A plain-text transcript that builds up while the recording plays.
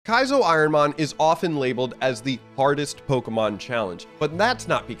Kaizo Ironmon is often labeled as the hardest Pokemon challenge, but that's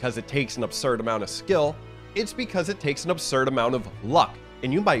not because it takes an absurd amount of skill, it's because it takes an absurd amount of luck.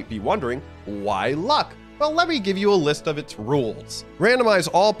 And you might be wondering, why luck? Well, let me give you a list of its rules. Randomize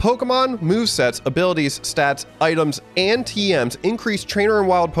all Pokemon, movesets, abilities, stats, items, and TMs. Increase trainer and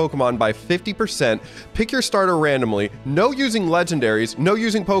wild Pokemon by 50%. Pick your starter randomly. No using legendaries. No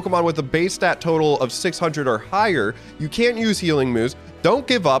using Pokemon with a base stat total of 600 or higher. You can't use healing moves. Don't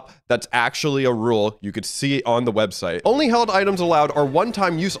give up. That's actually a rule. You could see it on the website. Only held items allowed are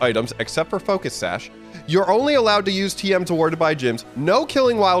one-time use items, except for Focus Sash. You're only allowed to use TMs awarded by gyms. No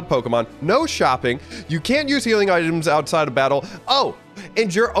killing wild Pokemon. No shopping. You can't use healing items outside of battle. Oh,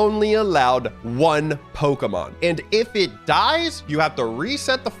 and you're only allowed one Pokemon. And if it dies, you have to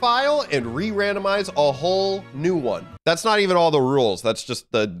reset the file and re-randomize a whole new one. That's not even all the rules. That's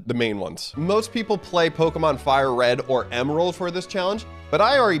just the main ones. Most people play Pokemon Fire Red or Emerald for this challenge, but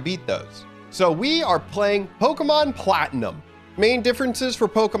I already beat those. So we are playing Pokemon Platinum. Main differences for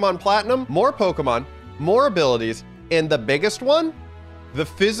Pokemon Platinum: more Pokemon, more abilities, and the biggest one, the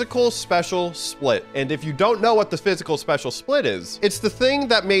physical special split. And if you don't know what the physical special split is, it's the thing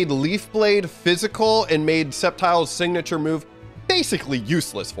that made Leaf Blade physical and made Sceptile's signature move basically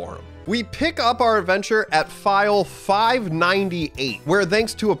useless for him. We pick up our adventure at file 598, where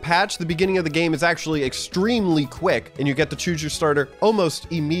thanks to a patch, the beginning of the game is actually extremely quick and you get to choose your starter almost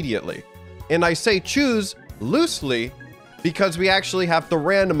immediately. And I say choose loosely because we actually have to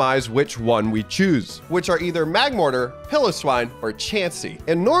randomize which one we choose, which are either Magmortar, Piloswine, or Chansey.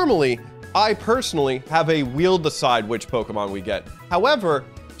 And normally, I personally have a wheel decide which Pokemon we get. However,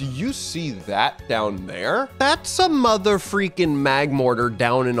 do you see that down there? That's a mother freaking Magmortar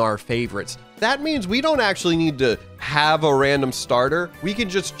down in our favorites. That means we don't actually need to have a random starter. We can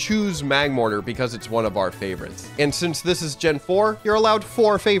just choose Magmortar because it's one of our favorites. And since this is Gen 4, you're allowed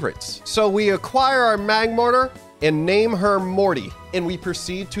 4 favorites. So we acquire our Magmortar and name her Morty, and we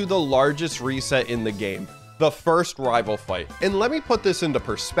proceed to the largest reset in the game, the first rival fight. And let me put this into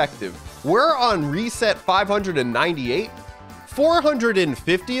perspective. We're on reset 598.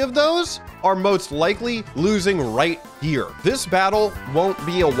 450 of those are most likely losing right here. This battle won't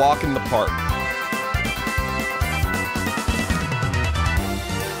be a walk in the park.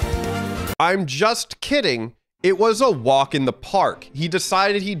 I'm just kidding. It was a walk in the park. He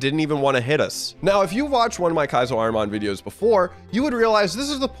decided he didn't even want to hit us. Now, if you watched one of my Kaizo Ironmon videos before, you would realize this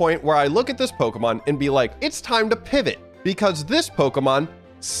is the point where I look at this Pokemon and be like, it's time to pivot because this Pokemon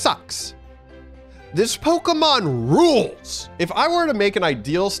sucks. This Pokemon rules. If I were to make an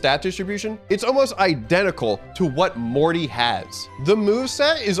ideal stat distribution, it's almost identical to what Morty has. The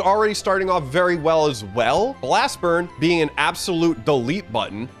moveset is already starting off very well as well. Blast Burn being an absolute delete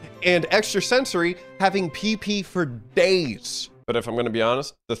button, and Extrasensory having PP for days. But if I'm gonna be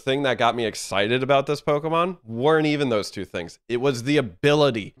honest, the thing that got me excited about this Pokemon weren't even those two things. It was the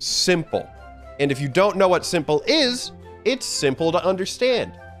ability, Simple. And if you don't know what Simple is, it's simple to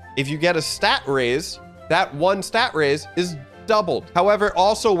understand. If you get a stat raise, that one stat raise is doubled. However, it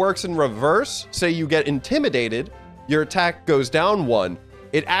also works in reverse. Say you get intimidated, your attack goes down 1.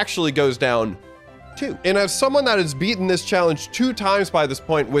 It actually goes down 2. And as someone that has beaten this challenge 2 times by this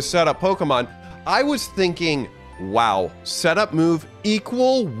point with setup Pokemon, I was thinking, wow, setup move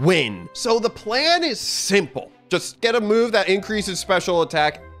equal win. So the plan is simple. Just get a move that increases special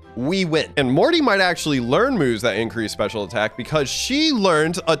attack, we win. And Morty might actually learn moves that increase special attack because she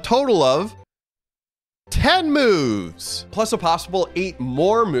learned a total of 10 moves, plus a possible 8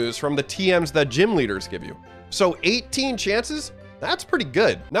 more moves from the TMs that gym leaders give you. So 18 chances? That's pretty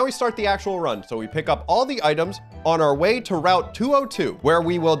good. Now we start the actual run. So we pick up all the items on our way to Route 202, where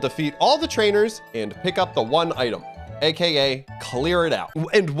we will defeat all the trainers and pick up the one item, AKA clear it out.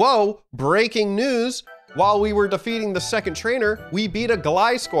 And whoa, breaking news. While we were defeating the second trainer, we beat a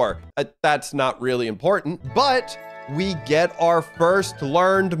Gliscor. That's not really important, but we get our first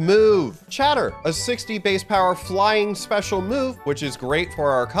learned move. Chatter, a 60 base power flying special move, which is great for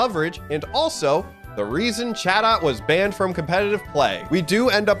our coverage, and also the reason Chatot was banned from competitive play. We do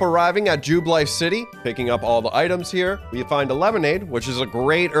end up arriving at Jubilife City, picking up all the items here. We find a Lemonade, which is a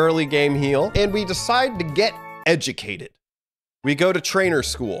great early game heal, and we decide to get educated. We go to trainer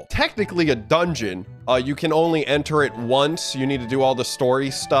school, technically a dungeon. You can only enter it once. You need to do all the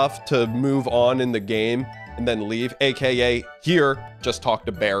story stuff to move on in the game and then leave, AKA here, just talk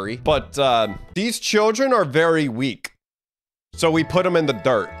to Barry. But these children are very weak. So we put them in the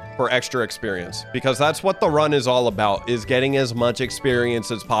dirt for extra experience, because that's what the run is all about, is getting as much experience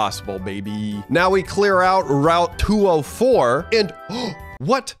as possible, baby. Now we clear out Route 204, and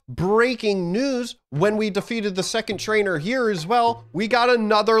what breaking news! When we defeated the second trainer here as well, we got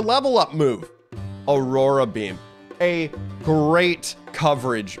another level up move, Aurora Beam. A great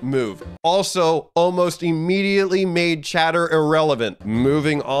coverage move. Also, almost immediately made Chatter irrelevant.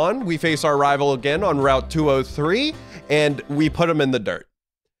 Moving on, we face our rival again on Route 203, and we put him in the dirt.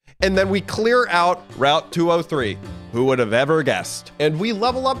 And then we clear out Route 203. Who would have ever guessed? And we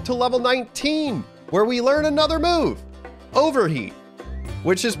level up to level 19, where we learn another move, Overheat,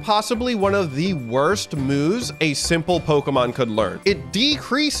 which is possibly one of the worst moves a simple Pokemon could learn. It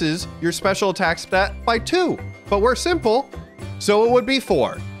decreases your special attack stat by 2, but we're simple, so it would be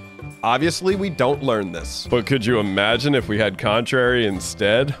 4. Obviously, we don't learn this. But could you imagine if we had Contrary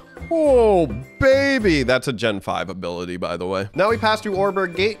instead? Oh, baby. That's a Gen 5 ability, by the way. Now we pass through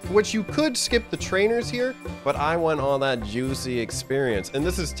Orberg Gate, which you could skip the trainers here, but I want all that juicy experience. And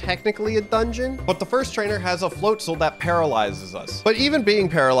this is technically a dungeon, but the first trainer has a Floatzel that paralyzes us. But even being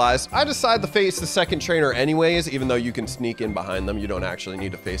paralyzed, I decide to face the second trainer anyways, even though you can sneak in behind them. You don't actually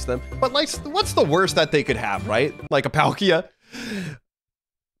need to face them. But like, what's the worst that they could have, right? Like a Palkia?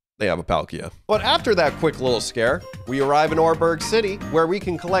 They have a Palkia. But after that quick little scare, we arrive in Orberg City, where we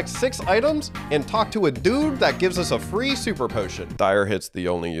can collect 6 items and talk to a dude that gives us a free super potion. Dire Hit's the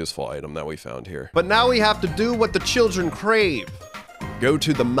only useful item that we found here. But now we have to do what the children crave. Go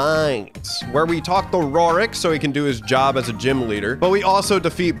to the mines, where we talk to Rorik so he can do his job as a gym leader, but we also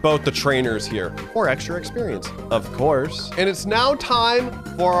defeat both the trainers here for extra experience, of course. And it's now time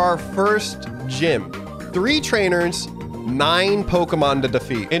for our first gym. 3 trainers, 9 Pokemon to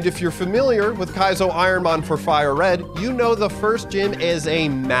defeat. And if you're familiar with Kaizo Ironmon for Fire Red, you know the first gym is a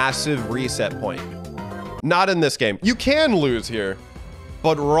massive reset point. Not in this game. You can lose here,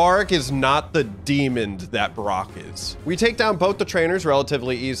 but Rorik is not the demon that Brock is. We take down both the trainers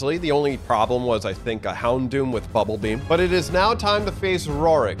relatively easily. The only problem was, I think, a Houndoom with Bubble Beam. But it is now time to face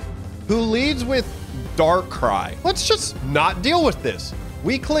Rorik, who leads with Darkrai. Let's just not deal with this.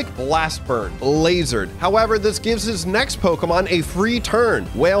 We click Blast Burn, Lasered. However, this gives his next Pokemon a free turn,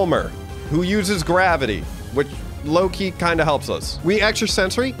 Wailmer, who uses Gravity, which low-key kind of helps us. We Extra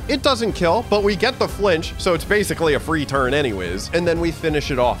Sensory, it doesn't kill, but we get the flinch, so it's basically a free turn anyways. And then we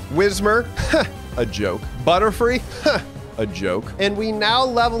finish it off. Whismur, a joke. Butterfree, a joke. And we now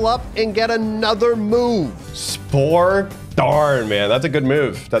level up and get another move. Spore, darn, man, that's a good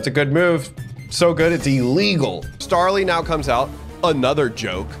move. That's a good move. So good, it's illegal. Starly now comes out. Another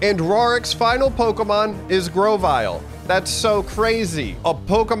joke. And Rorik's final Pokemon is Grovyle. That's so crazy. A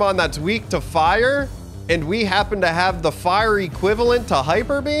Pokemon that's weak to fire, and we happen to have the fire equivalent to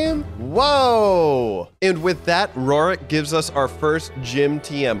Hyper Beam? Whoa! And with that, Rorik gives us our first gym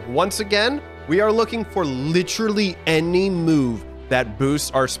TM. Once again, we are looking for literally any move that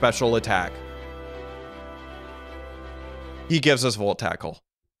boosts our special attack. He gives us Volt Tackle.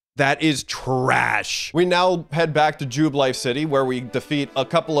 That is trash. We now head back to Jubilife City, where we defeat a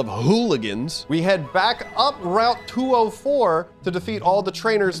couple of hooligans. We head back up Route 204 to defeat all the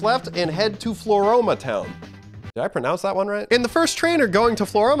trainers left and head to Floroma Town. Did I pronounce that one right? And the first trainer going to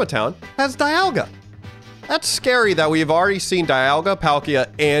Floroma Town has Dialga. That's scary that we've already seen Dialga, Palkia,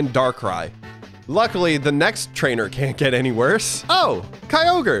 and Darkrai. Luckily, the next trainer can't get any worse. Oh,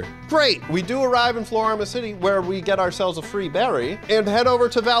 Kyogre. Great. We do arrive in Floroma City, where we get ourselves a free berry, and head over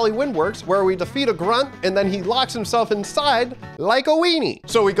to Valley Windworks, where we defeat a grunt, and then he locks himself inside like a weenie.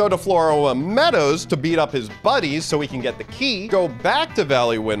 So we go to Floroma Meadows to beat up his buddies so we can get the key, go back to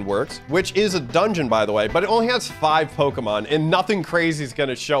Valley Windworks, which is a dungeon, by the way, but it only has 5 Pokemon, and nothing crazy is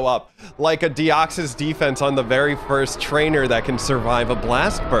gonna show up, like a Deoxys defense on the very first trainer that can survive a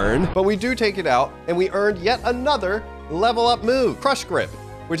Blast Burn. But we do take it out, and we earned yet another level up move, Crush Grip,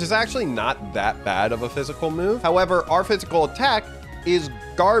 which is actually not that bad of a physical move. However, our physical attack is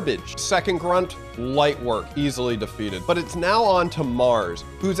garbage. Second grunt, light work, easily defeated. But it's now on to Mars,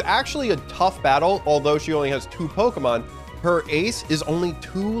 who's actually a tough battle, although she only has 2 Pokemon. Her ace is only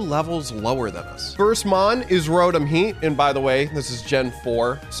 2 levels lower than us. First Mon is Rotom Heat, and by the way, this is Gen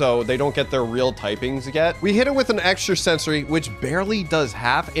 4, so they don't get their real typings yet. We hit it with an Extra Sensory, which barely does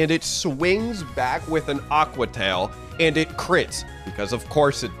half, and it swings back with an Aqua Tail, and it crits, because of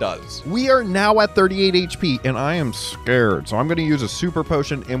course it does. We are now at 38 HP, and I am scared, so I'm going to use a Super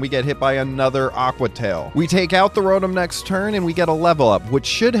Potion, and we get hit by another Aqua Tail. We take out the Rotom next turn, and we get a level up, which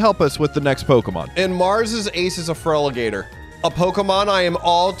should help us with the next Pokemon. And Mars's ace is a Feraligatr, a Pokemon I am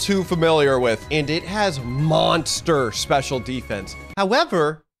all too familiar with, and it has monster special defense.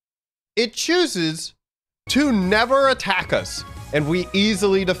 However, it chooses to never attack us. and we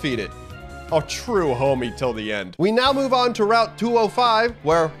easily defeat it. A true homie till the end. We now move on to Route 205,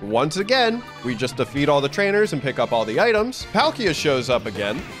 where once again, we just defeat all the trainers and pick up all the items. Palkia shows up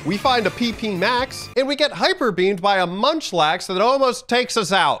again. We find a PP Max, and we get hyper beamed by a Munchlax that almost takes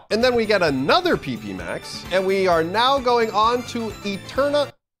us out. And then we get another PP Max, and we are now going on to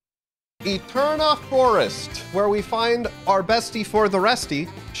Eterna Forest, where we find our bestie for the resty,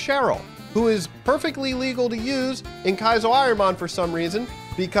 Cheryl, who is perfectly legal to use in Kaizo Ironmon for some reason,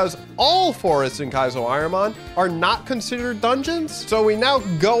 because all forests in Kaizo Ironmon are not considered dungeons. So we now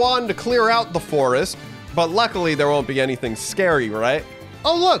go on to clear out the forest, but luckily there won't be anything scary, right?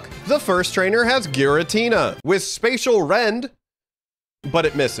 Oh look, the first trainer has Giratina with Spatial Rend, but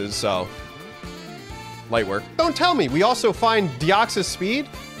it misses, so light work. Don't tell me, we also find Deoxys Speed?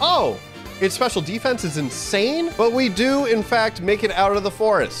 Oh, its special defense is insane, but we do in fact make it out of the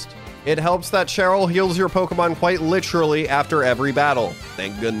forest. It helps that Cheryl heals your Pokemon quite literally after every battle.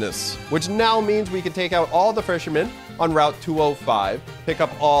 Thank goodness. Which now means we can take out all the fishermen on Route 205, pick up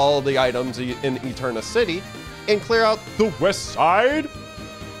all the items in Eterna City, and clear out the west side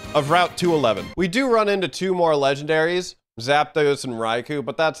of Route 211. We do run into 2 more legendaries, Zapdos and Raikou,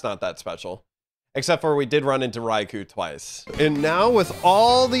 but that's not that special. Except for we did run into Raikou twice. And now with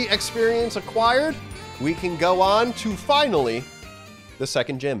all the experience acquired, we can go on to finally the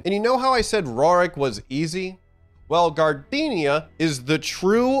second gym. And you know how I said Rorik was easy? Well, Gardenia is the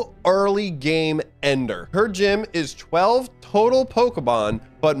true early game ender. Her gym is 12 total Pokemon,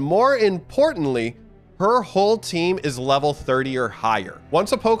 but more importantly, her whole team is level 30 or higher.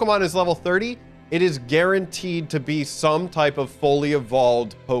 Once a Pokemon is level 30, it is guaranteed to be some type of fully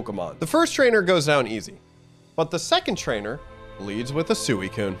evolved Pokemon. The first trainer goes down easy, but the second trainer leads with a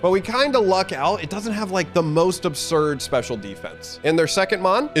Suicune. But we kind of luck out. It doesn't have like the most absurd special defense. And their second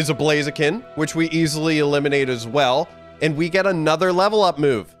Mon is a Blaziken, which we easily eliminate as well. And we get another level up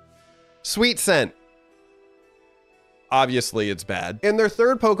move. Sweet Scent. Obviously it's bad. And their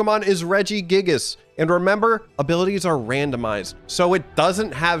third Pokemon is Regigigas. And remember, abilities are randomized, so it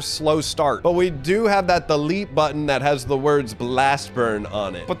doesn't have slow start. But we do have that delete button that has the words Blast Burn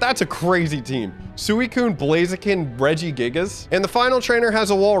on it. But that's a crazy team. Suicune, Blaziken, Regigigas. And the final trainer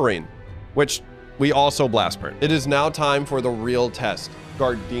has a Walrein, which we also Blast Burn. It is now time for the real test,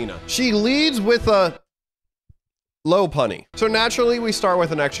 Gardena. She leads with a Lopunny. So naturally we start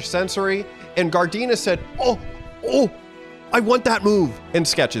with an extra sensory, and Gardena said, oh, I want that move, and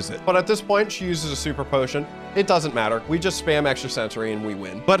sketches it. But at this point, she uses a super potion. It doesn't matter. We just spam extra sensory and we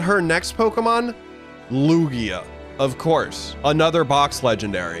win. But her next Pokemon, Lugia. Of course, another box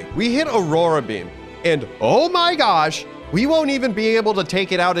legendary. We hit Aurora Beam, and oh my gosh, we won't even be able to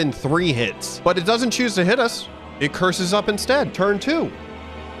take it out in 3 hits. But it doesn't choose to hit us. It curses up instead. Turn 2,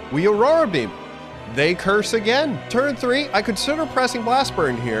 we Aurora Beam. They curse again. Turn 3, I consider pressing Blast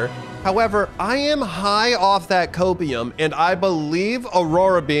Burn here. However, I am high off that copium, and I believe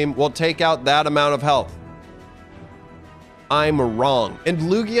Aurora Beam will take out that amount of health. I'm wrong. And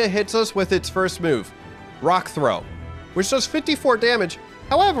Lugia hits us with its first move, Rock Throw, which does 54 damage.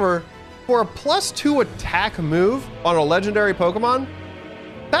 However, for a +2 attack move on a legendary Pokemon,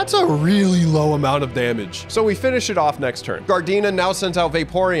 that's a really low amount of damage. So we finish it off next turn. Gardena now sends out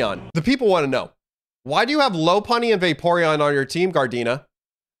Vaporeon. The people want to know, why do you have Lopunny and Vaporeon on your team, Gardena?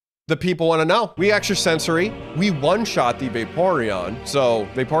 The people want to know. We extra sensory, we one-shot the Vaporeon, so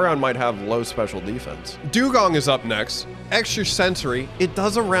Vaporeon might have low special defense. Dugong is up next. Extra sensory, it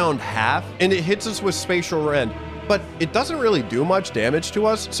does around half, and it hits us with Spatial Rend, but it doesn't really do much damage to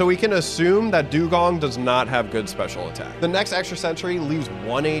us, so we can assume that Dugong does not have good special attack. The next extra sensory leaves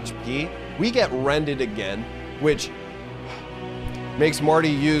 1 HP. We get Rended again, which makes Morty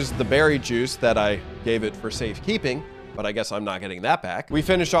use the berry juice that I gave it for safekeeping, but I guess I'm not getting that back. We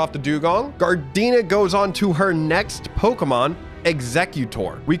finish off the Dugong. Gardena goes on to her next Pokemon,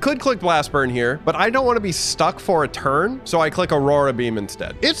 Executor. We could click Blast Burn here, but I don't want to be stuck for a turn, so I click Aurora Beam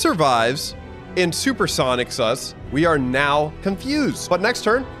instead. It survives and supersonics us. We are now confused. But next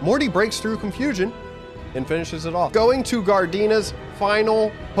turn, Morty breaks through confusion and finishes it off. Going to Gardena's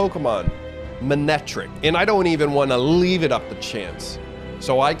final Pokemon, Manectric. And I don't even want to leave it up to chance.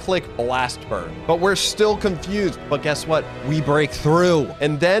 So I click Blast Burn, but we're still confused. But guess what? We break through,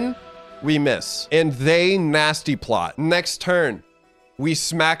 and then we miss. And they nasty plot. Next turn, we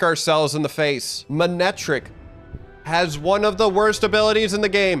smack ourselves in the face. Manectric has one of the worst abilities in the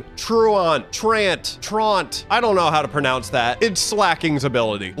game. Traunt. I don't know how to pronounce that. It's Slacking's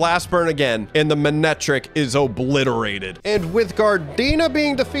ability. Blast Burn again, and the Manectric is obliterated. And with Gardena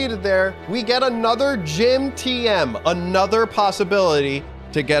being defeated there, we get another Gym TM, another possibility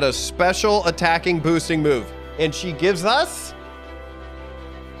to get a special attacking boosting move. And she gives us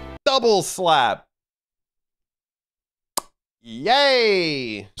double slap.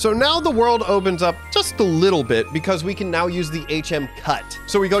 Yay! So now the world opens up just a little bit because we can now use the HM cut.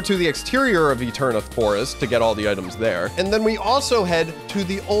 So we go to the exterior of Eterna Forest to get all the items there. And then we also head to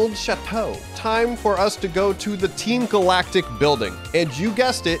the old chateau. Time for us to go to the Team Galactic building. And you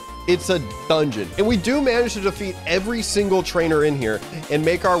guessed it, it's a dungeon. And we do manage to defeat every single trainer in here and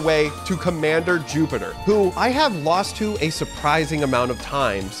make our way to Commander Jupiter, who I have lost to a surprising amount of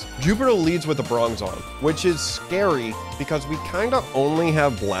times. Jupiter leads with a Bronzong, which is scary because we kind of only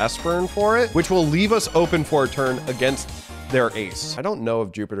have Blast Burn for it, which will leave us open for a turn against their ace. I don't know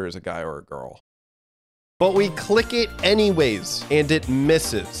if Jupiter is a guy or a girl. But we click it anyways, and it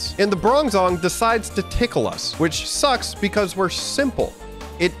misses. And the Bronzong decides to tickle us, which sucks because we're simple.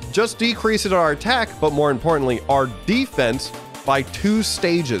 It just decreases our attack, but more importantly, our defense by 2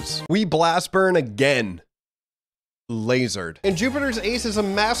 stages. We Blast Burn again. Lasered. And Jupiter's ace is a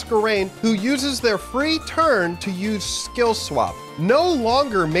Masquerain who uses their free turn to use Skill Swap, no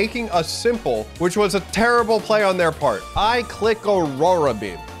longer making us simple, which was a terrible play on their part. I click Aurora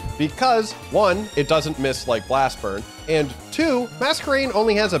Beam because 1, it doesn't miss like Blast Burn, and 2, Masquerain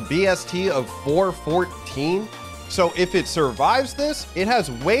only has a BST of 414. So if it survives this, it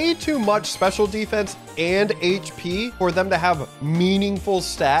has way too much special defense and HP for them to have meaningful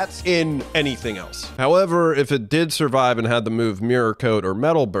stats in anything else. However, if it did survive and had the move Mirror Coat or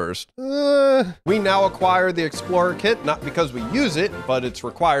Metal Burst, we now acquire the Explorer Kit, not because we use it, but it's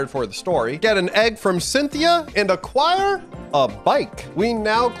required for the story. Get an egg from Cynthia and acquire a bike. We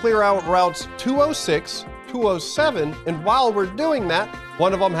now clear out routes 206, 207, and while we're doing that,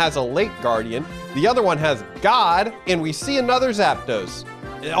 one of them has a Lake Guardian, the other one has God, and we see another Zapdos.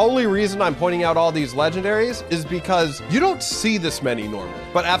 The only reason I'm pointing out all these legendaries is because you don't see this many normally.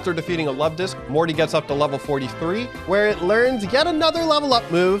 But after defeating a Love Disc, Morty gets up to level 43, where it learns yet another level up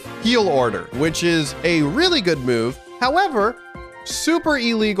move, Heal Order, which is a really good move. However, super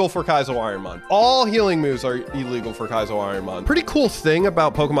illegal for Kaizo Ironmon. All healing moves are illegal for Kaizo Ironmon. Pretty cool thing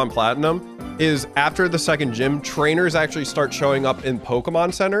about Pokemon Platinum is after the second gym, trainers actually start showing up in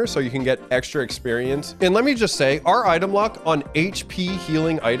Pokemon Center so you can get extra experience. And let me just say, our item luck on HP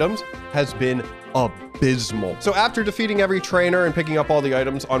healing items has been abysmal. So after defeating every trainer and picking up all the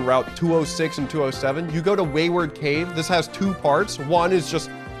items on route 206 and 207, you go to Wayward Cave. This has 2 parts. One is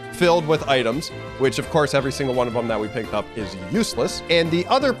just filled with items, which of course every single one of them that we picked up is useless. And the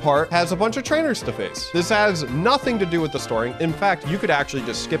other part has a bunch of trainers to face. This has nothing to do with the story. In fact, you could actually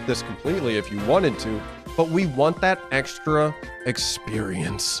just skip this completely if you wanted to, but we want that extra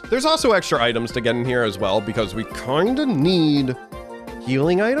experience. There's also extra items to get in here as well because we kind of need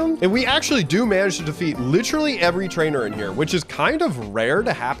healing item. And we actually do manage to defeat literally every trainer in here, which is kind of rare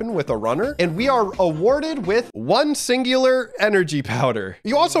to happen with a runner. And we are awarded with 1 singular energy powder.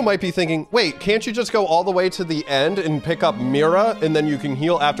 You also might be thinking, wait, can't you just go all the way to the end and pick up Mira and then you can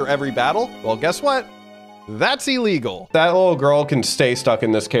heal after every battle? Well, guess what? That's illegal. That little girl can stay stuck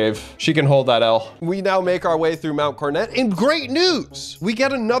in this cave. She can hold that L. We now make our way through Mount Cornet, and great news! We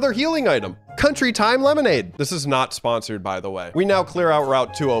get another healing item. Country Time Lemonade. This is not sponsored, by the way. We now clear out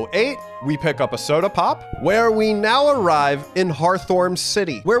Route 208. We pick up a Soda Pop, where we now arrive in Hawthorne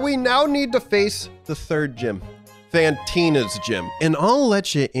City, where we now need to face the 3rd gym, Fantina's gym. And I'll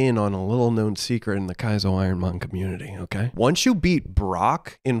let you in on a little known secret in the Kaizo Ironmon community, okay? Once you beat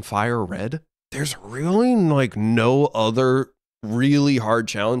Brock in Fire Red, there's really like no other really hard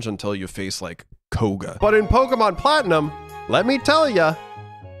challenge until you face like Koga. But in Pokemon Platinum, let me tell ya,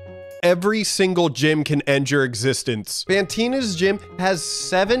 every single gym can end your existence. Fantina's gym has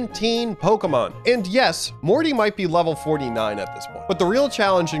 17 Pokemon. And yes, Morty might be level 49 at this point. But the real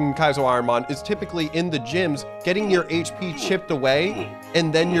challenge in Kaizo Ironmon is typically in the gyms, getting your HP chipped away,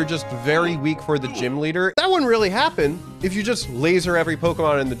 and then you're just very weak for the gym leader. That wouldn't really happen if you just laser every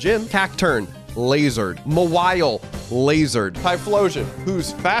Pokemon in the gym. Cacturn, lasered. Mawile, lasered. Typhlosion,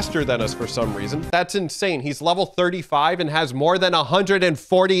 who's faster than us for some reason. That's insane. He's level 35 and has more than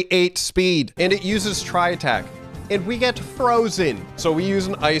 148 speed. And it uses Tri-Attack. And we get frozen. So we use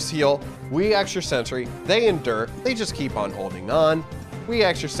an Ice Heal. We Extra Sensory. They endure. They just keep on holding on. We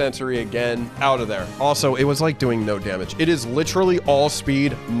Extra Sensory again. Out of there. Also, it was like doing no damage. It is literally all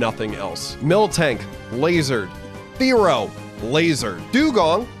speed, nothing else. Miltank, lasered. Thero, lasered.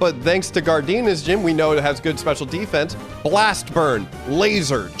 Dugong, but thanks to Gardenia's gym, we know it has good special defense. Blast Burn,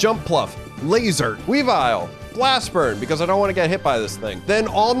 laser. Jump Pluff, laser. Weavile, Blast Burn, because I don't want to get hit by this thing. Then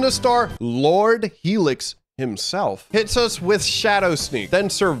Omnistar, Lord Helix himself, hits us with Shadow Sneak, then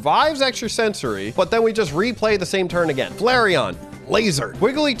survives Extra Sensory, but then we just replay the same turn again. Flareon, lasered.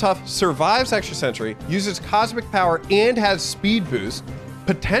 Wigglytuff survives Extra Sensory, uses Cosmic Power, and has Speed Boost.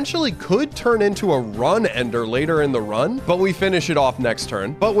 potentially could turn into a run ender later in the run, but we finish it off next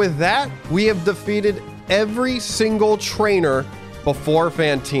turn. But with that, we have defeated every single trainer before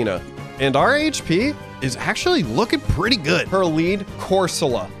Fantina. And our HP is actually looking pretty good. Her lead,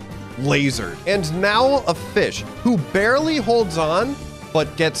 Corsola, lasered. And now a fish who barely holds on,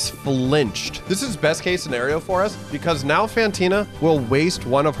 but gets flinched. This is best case scenario for us because now Fantina will waste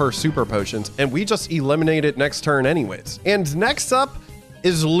one of her super potions and we just eliminate it next turn anyways. And next up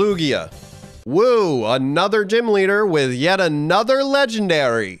is Lugia. Woo, another gym leader with yet another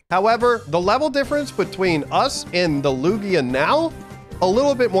legendary. However, the level difference between us and the Lugia now, a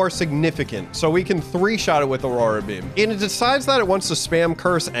little bit more significant, so we can 3-shot it with Aurora Beam. And it decides that it wants to spam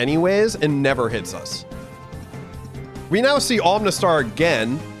Curse anyways and never hits us. We now see Omnistar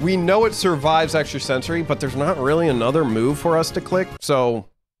again. We know it survives Extrasensory, but there's not really another move for us to click, so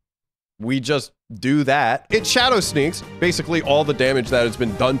we just do that. It Shadow Sneaks. Basically, all the damage that has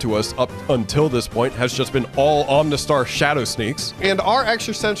been done to us up until this point has just been all Omnistar Shadow Sneaks. And our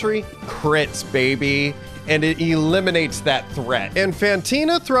Extrasensory crits, baby, and it eliminates that threat. And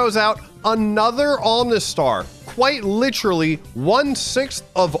Fantina throws out another Omnistar. Quite literally, 1/6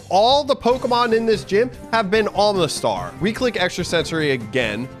 of all the Pokemon in this gym have been Omnistar. We click Extrasensory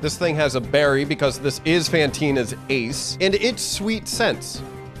again. This thing has a berry because this is Fantina's ace, and it's Sweet Sense.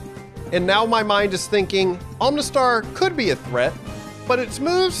 And now my mind is thinking, Omnistar could be a threat, but its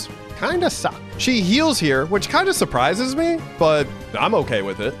moves kind of suck. She heals here, which kind of surprises me, but I'm okay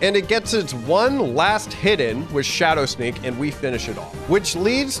with it. And it gets its one last hit in with Shadow Sneak, and we finish it off. Which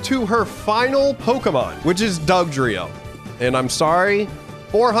leads to her final Pokemon, which is Dugtrio. And I'm sorry,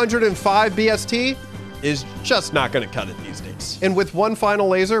 405 BST is just not gonna cut it these days. And with one final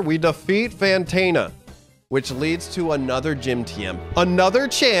laser, we defeat Fantina, which leads to another Gym TM. Another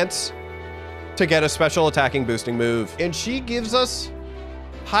chance to get a special attacking boosting move. And she gives us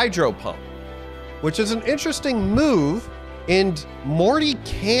Hydro Pump, which is an interesting move, and Morty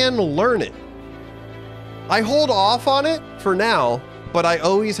can learn it. I hold off on it for now, but I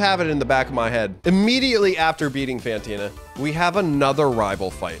always have it in the back of my head. Immediately after beating Fantina, we have another rival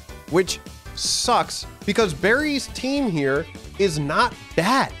fight, which sucks because Barry's team here is not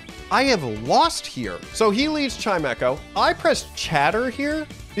bad. I have lost here. So he leads Chimecho. I pressed Chatter here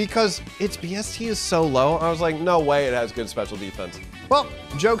because its BST is so low. I was like, no way it has good special defense. Well,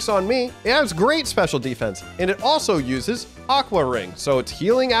 joke's on me. It has great special defense, and it also uses Aqua Ring, so it's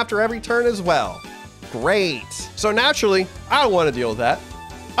healing after every turn as well. Great. So naturally, I don't want to deal with that.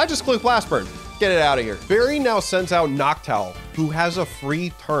 I just click Blast Burn. Get it out of here. Barry now sends out Noctowl, who has a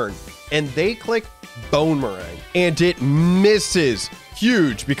free turn, and they click Bone Meringue, and it misses.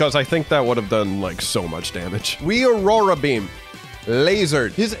 Huge, because I think that would have done like so much damage. We Aurora Beam.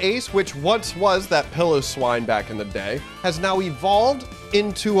 Lasered. His ace, which once was that Pillow Swine back in the day, has now evolved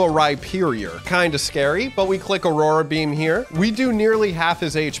into a Rhyperior. Kind of scary, but we click Aurora Beam here. We do nearly half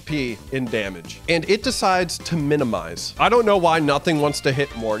his HP in damage, and it decides to minimize. I don't know why nothing wants to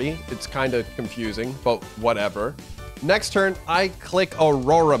hit Morty. It's kind of confusing, but whatever. Next turn, I click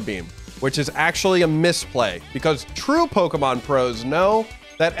Aurora Beam, which is actually a misplay because true Pokemon pros know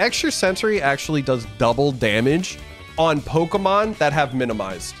that Extrasensory actually does double damage on Pokemon that have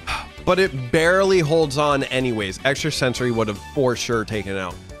minimized, but it barely holds on anyways. Extrasensory would have for sure taken it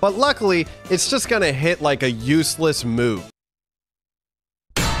out, but luckily it's just gonna hit like a useless move.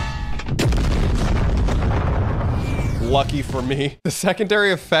 Lucky for me, the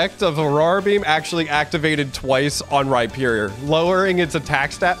secondary effect of Aurora Beam actually activated twice on Rhyperior, lowering its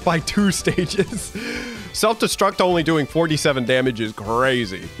attack stat by 2 stages. Self-destruct only doing 47 damage is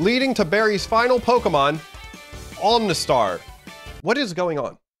crazy. Leading to Barry's final Pokemon, Omnistar. What is going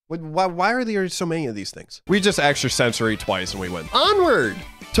on? Why are there so many of these things? We just Extrasensory twice and we win. Onward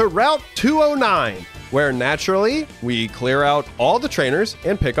to Route 209, where naturally we clear out all the trainers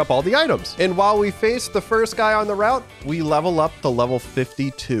and pick up all the items. And while we face the first guy on the route, we level up to level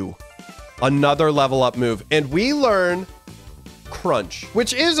 52. Another level up move, and we learn Crunch,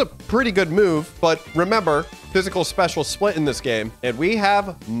 which is a pretty good move, but remember, physical special split in this game, and we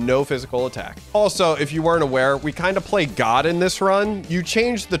have no physical attack. Also, if you weren't aware, we kind of play God in this run. You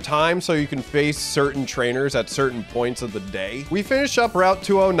change the time so you can face certain trainers at certain points of the day. We finish up Route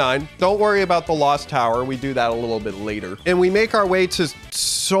 209. Don't worry about the Lost Tower. We do that a little bit later. And we make our way to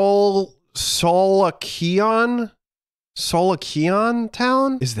Solaceon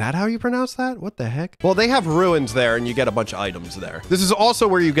Town? Is that how you pronounce that? What the heck? Well, they have ruins there and you get a bunch of items there. This is also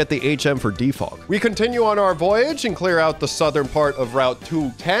where you get the HM for Defog. We continue on our voyage and clear out the southern part of Route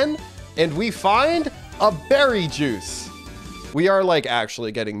 210, and we find a berry juice. We are like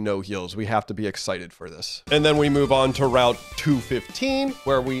actually getting no heals. We have to be excited for this. And then we move on to Route 215,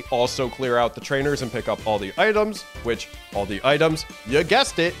 where we also clear out the trainers and pick up all the items, which all the items, you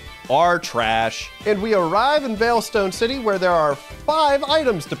guessed it, are trash. And we arrive in Veilstone City, where there are 5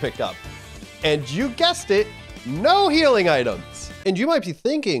 items to pick up. And you guessed it, no healing items. And you might be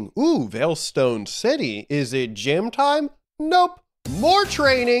thinking, ooh, Veilstone City, is it gym time? Nope. More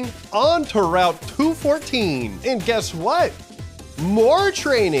training on to Route 214. And guess what? More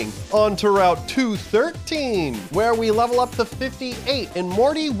training on to Route 213, where we level up to 58 and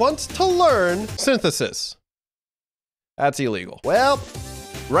Morty wants to learn synthesis. That's illegal. Well,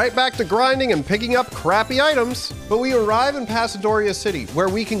 right back to grinding and picking up crappy items. But we arrive in Pasadoria City, where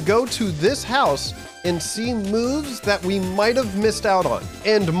we can go to this house and see moves that we might have missed out on.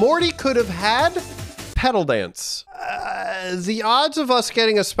 And Morty could have had Pedal Dance. The odds of us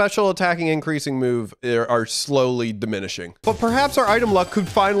getting a special attacking increasing move are slowly diminishing. But perhaps our item luck could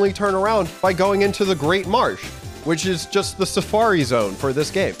finally turn around by going into the Great Marsh, which is just the safari zone for this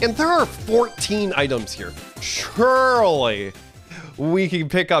game. And there are 14 items here. Surely we can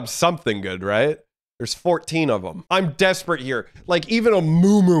pick up something good, right? There's 14 of them. I'm desperate here. Like even a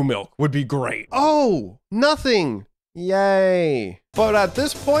Moo Moo Milk would be great. Oh, nothing. Yay. But at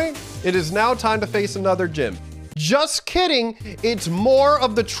this point, it is now time to face another gym. Just kidding, it's more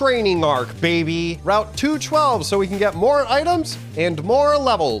of the training arc, baby. Route 212, so we can get more items and more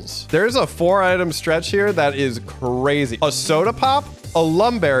levels. There's a 4-item stretch here that is crazy. A soda pop, a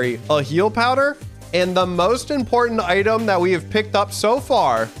lumberry, a heal powder, and the most important item that we have picked up so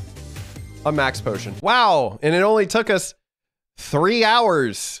far, a max potion. Wow, and it only took us 3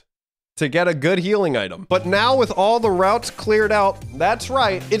 hours to get a good healing item. But now with all the routes cleared out, that's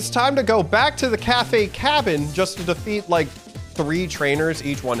right, it's time to go back to the cafe cabin just to defeat like 3 trainers.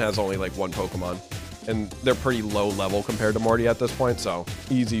 Each one has only like 1 Pokemon, and they're pretty low level compared to Morty at this point, so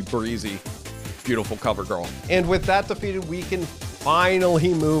easy breezy, beautiful cover girl. And with that defeated, we can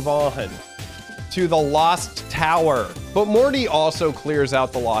finally move on to the Lost Tower. But Morty also clears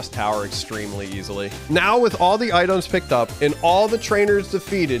out the Lost Tower extremely easily. Now with all the items picked up and all the trainers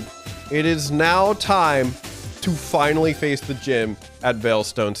defeated, it is now time to finally face the gym at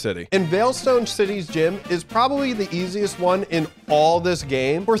Veilstone City. And Veilstone City's gym is probably the easiest one in all this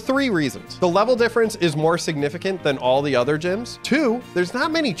game for 3 reasons. The level difference is more significant than all the other gyms. 2, there's not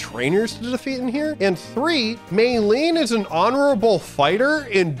many trainers to defeat in here. And 3, Maylene is an honorable fighter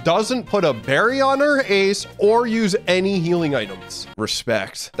and doesn't put a berry on her ace or use any healing items.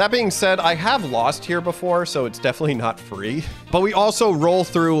 Respect. That being said, I have lost here before, so it's definitely not free. But we also roll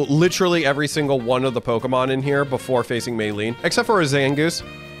through literally every single one of the Pokemon in here before facing Maylene, except for a Zangoose.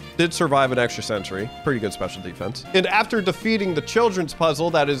 Did survive an extra century. Pretty good special defense. And after defeating the children's puzzle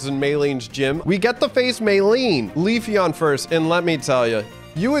that is in Maylene's gym, we get to face Maylene. Leafeon first, and let me tell you,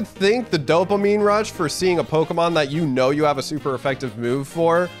 you would think the dopamine rush for seeing a Pokemon that you know you have a super effective move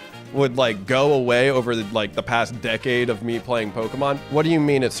for would like go away over the past decade of me playing Pokemon. What do you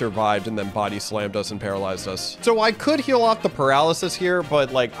mean it survived and then body slammed us and paralyzed us? So I could heal off the paralysis here,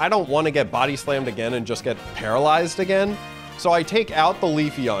 but like I don't want to get body slammed again and just get paralyzed again. So I take out the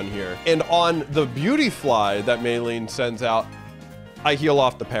Leafeon here, and on the Beautyfly that Maylene sends out, I heal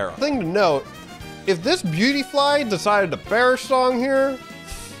off the para. Thing to note, if this Beautyfly decided to perish song here,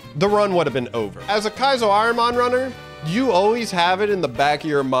 the run would have been over. As a Kaizo Ironmon runner, you always have it in the back of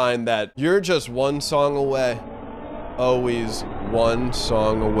your mind that you're just 1 song away. Always 1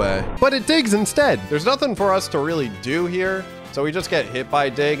 song away. But it digs instead. There's nothing for us to really do here, so we just get hit by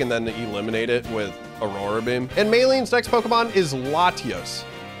Dig and then eliminate it with Aurora Beam. And Maylene's next Pokemon is Latios.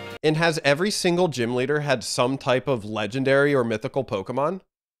 And has every single gym leader had some type of legendary or mythical Pokemon?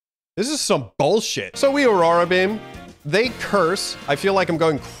 This is some bullshit. So we Aurora Beam. They curse. I feel like I'm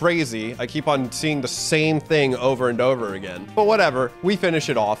going crazy. I keep on seeing the same thing over and over again. But whatever, we finish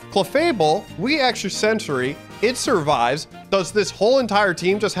it off. Clefable, we extra sensory. It survives. Does this whole entire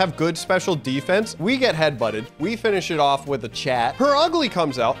team just have good special defense? We get headbutted. We finish it off with a chat. Her Ugly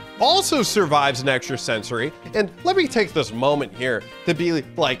comes out, also survives an extra sensory. And let me take this moment here to be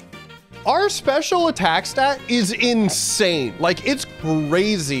like, our special attack stat is insane. Like, it's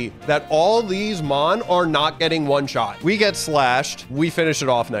crazy that all these Mon are not getting 1 shot. We get slashed. We finish it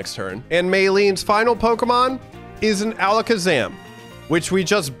off next turn. And Maylene's final Pokemon is an Alakazam, which we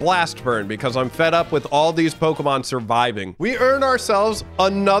just blast burn because I'm fed up with all these Pokemon surviving. We earn ourselves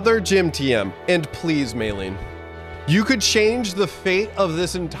another Gym TM. And please, Maylene, you could change the fate of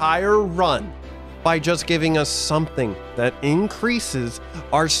this entire run by just giving us something that increases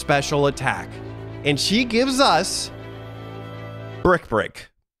our special attack. And she gives us Brick Break.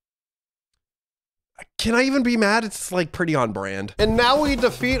 Can I even be mad? It's like pretty on brand. And now we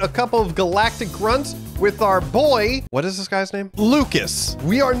defeat a couple of galactic grunts with our boy, what is this guy's name? Lucas.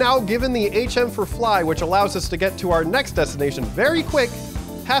 We are now given the HM for Fly, which allows us to get to our next destination very quick,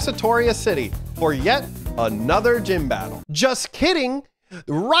 Passatoria City, for yet another gym battle. Just kidding.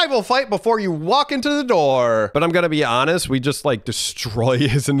 Rival fight before you walk into the door. But I'm gonna be honest, we just like destroy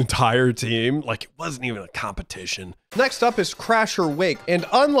his entire team. Like it wasn't even a competition. Next up is Crasher Wake, and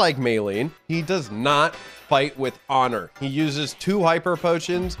unlike Maylene, he does not fight with honor. He uses 2 hyper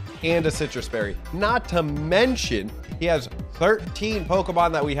potions and a citrus berry. Not to mention, he has 13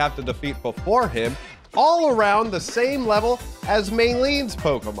 Pokemon that we have to defeat before him, all around the same level as Maylene's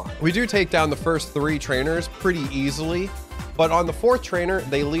Pokemon. We do take down the first 3 trainers pretty easily, but on the 4th trainer,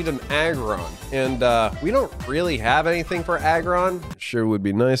 they lead an Aggron, and we don't really have anything for Aggron. Sure would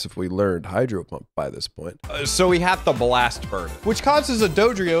be nice if we learned Hydro Pump by this point. So we have to Blast Burn, which causes a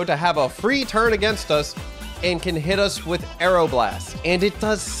Dodrio to have a free turn against us and can hit us with Aeroblast, and it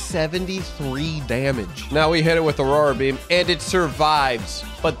does 73 damage. Now we hit it with Aurora Beam, and it survives,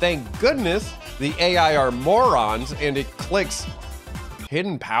 but thank goodness the AI are morons, and it clicks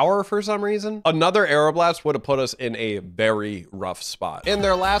Hidden Power for some reason. Another Aeroblast would have put us in a very rough spot. And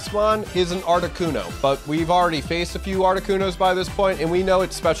their last one is an Articuno, but we've already faced a few Articunos by this point, and we know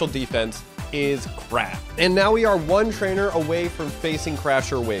its special defense is crap. And now we are 1 trainer away from facing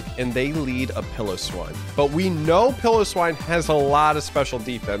Crasher Wake, and they lead a Piloswine. But we know Piloswine has a lot of special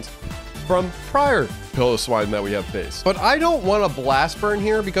defense from prior Piloswine that we have faced. But I don't want to Blast Burn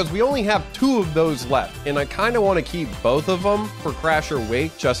here because we only have 2 of those left, and I kind of want to keep both of them for Crasher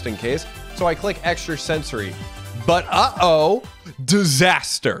Wake just in case. So I click Extra Sensory. But uh-oh,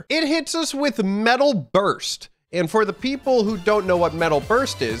 disaster. It hits us with Metal Burst. And for the people who don't know what Metal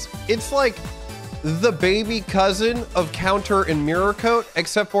Burst is, it's like the baby cousin of Counter and Mirror Coat,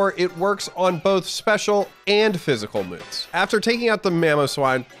 except for it works on both special and physical moves. After taking out the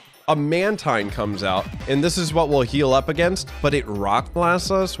Mamoswine, a Mantine comes out, and this is what we'll heal up against, but it Rock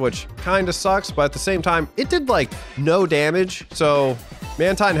Blasts us, which kind of sucks, but at the same time, it did like no damage, so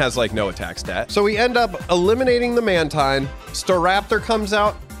Mantine has like no attack stat. So we end up eliminating the Mantine, Staraptor comes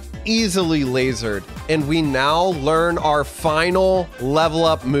out, easily lasered, and we now learn our final level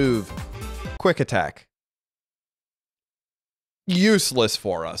up move, Quick Attack. Useless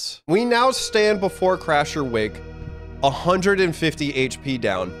for us. We now stand before Crasher Wake, 150 HP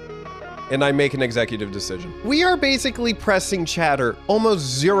down, and I make an executive decision. We are basically pressing Chatter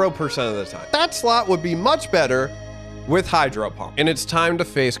almost 0% of the time. That slot would be much better with Hydro Pump, and it's time to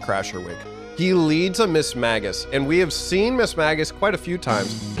face Crasher Wake. He leads a Miss Magus, and we have seen Miss Magus quite a few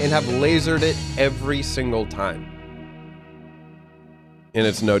times and have lasered it every single time. And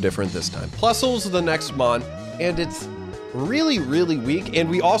it's no different this time. Plusle's the next Mon, and it's really, really weak. And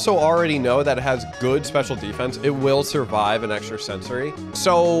we also already know that it has good special defense. It will survive an Extra Sensory.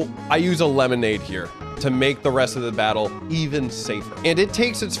 So I use a Lemonade here to make the rest of the battle even safer. And it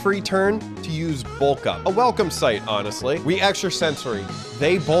takes its free turn to use Bulk Up. A welcome sight, honestly. We Extra Sensory.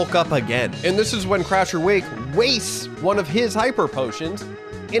 They bulk up again. And this is when Crasher Wake wastes one of his Hyper Potions.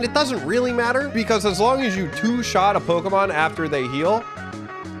 And it doesn't really matter because as long as you 2-shot a Pokemon after they heal,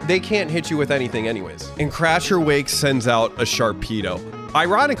 they can't hit you with anything anyways. And Crasher Wake sends out a Sharpedo.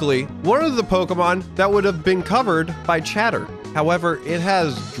 Ironically, one of the Pokemon that would have been covered by Chatter. However, it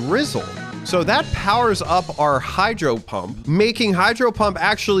has Drizzle. So that powers up our Hydro Pump, making Hydro Pump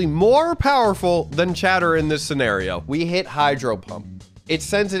actually more powerful than Chatter in this scenario. We hit Hydro Pump. It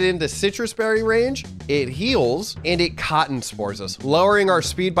sends it into Citrus Berry range, it heals, and it Cotton Spores us, lowering our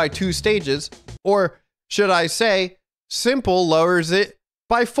speed by 2 stages, or should I say, Simple lowers it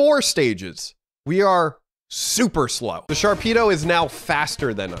by 4 stages. We are super slow. The Sharpedo is now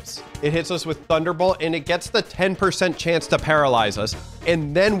faster than us. It hits us with Thunderbolt and it gets the 10% chance to paralyze us.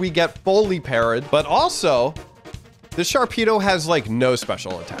 And then we get fully parried, but also the Sharpedo has like no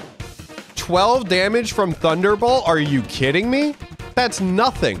special attack. 12 damage from Thunderbolt? Are you kidding me? That's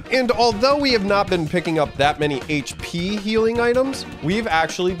nothing. And although we have not been picking up that many HP healing items, we've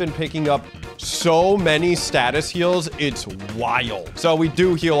actually been picking up so many status heals, it's wild. So we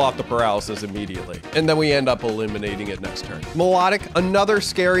do heal off the paralysis immediately. And then we end up eliminating it next turn. Melodic, another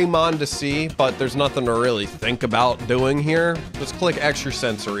scary Mon to see, but there's nothing to really think about doing here. Just click Extra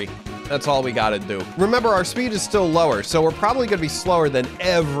Sensory. That's all we gotta do. Remember, our speed is still lower, so we're probably gonna be slower than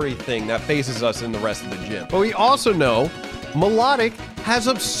everything that faces us in the rest of the gym. But we also know Melodic has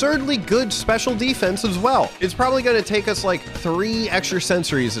absurdly good special defense as well. It's probably going to take us like 3 Extra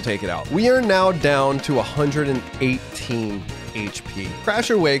Sensories to take it out. We are now down to 118 HP.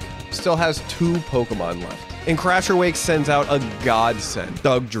 Crasher Wake still has 2 Pokemon left. And Crasher Wake sends out a godsend,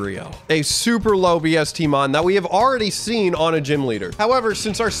 Dugtrio, a super low BST mon that we have already seen on a gym leader. However,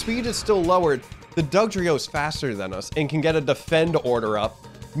 since our speed is still lowered, the Dugtrio is faster than us and can get a defend order up,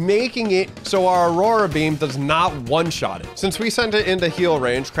 making it so our Aurora Beam does not one-shot it. Since we sent it into heal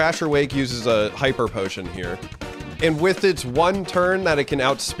range, Crasher Wake uses a Hyper Potion here. And with its one turn that it can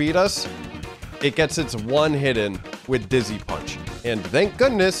outspeed us, it gets its one hit in with Dizzy Punch. And thank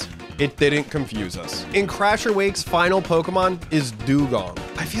goodness, it didn't confuse us. And Crasher Wake's final Pokemon is Dugong.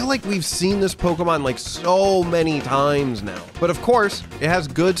 I feel like we've seen this Pokemon like so many times now. But of course, it has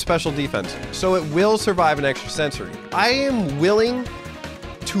good special defense, so it will survive an Extra Sensory. I am willing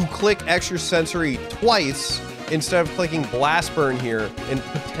to click Extra Sensory twice instead of clicking Blast Burn here and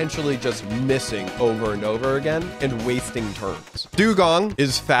potentially just missing over and over again and wasting turns. Dugong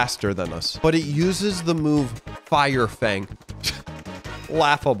is faster than us, but it uses the move Fire Fang.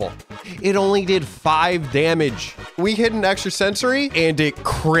 Laughable. It only did 5 damage. We hit an Extra Sensory and it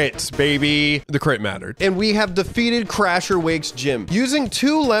crits, baby. The crit mattered. And we have defeated Crasher Wake's gym. Using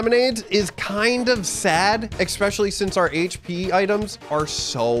 2 lemonades is kind of sad, especially since our HP items are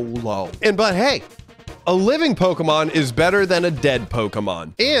so low. But hey, a living Pokemon is better than a dead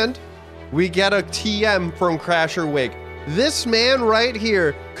Pokemon. And we get a TM from Crasher Wake. This man right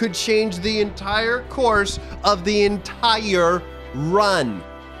here could change the entire course of the entire run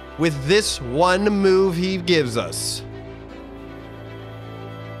with this one move he gives us.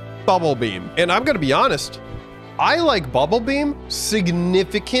 Bubble Beam. And I'm gonna be honest, I like Bubble Beam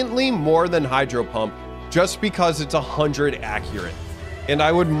significantly more than Hydro Pump just because it's 100 accurate. And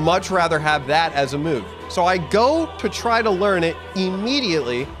I would much rather have that as a move. So I go to try to learn it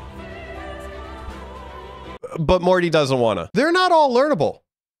immediately, but Morty doesn't wanna. They're not all learnable.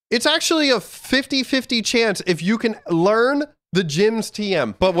 It's actually a 50-50 chance if you can learn the gym's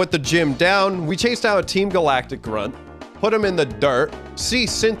TM. But with the gym down, we chase down a Team Galactic Grunt, put him in the dirt, see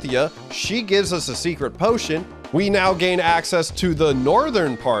Cynthia, she gives us a secret potion. We now gain access to the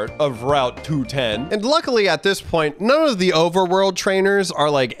northern part of Route 210. And luckily at this point, none of the overworld trainers are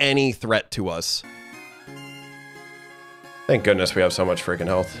like any threat to us. Thank goodness we have so much freaking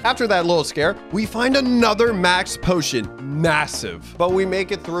health. After that little scare, we find another max potion, massive. But we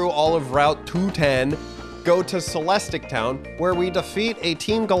make it through all of Route 210, go to Celestic Town, where we defeat a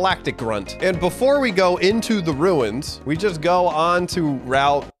Team Galactic Grunt. And before we go into the ruins, we just go on to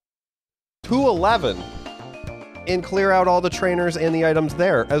Route 211 and clear out all the trainers and the items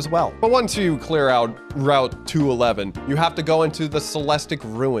there as well. But once you clear out Route 211, you have to go into the Celestic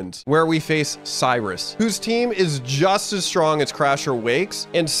Ruins, where we face Cyrus, whose team is just as strong as Crasher Wake's,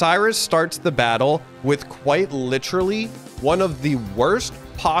 and Cyrus starts the battle with quite literally one of the worst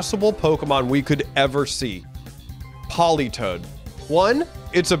possible Pokemon we could ever see, Politoed. One,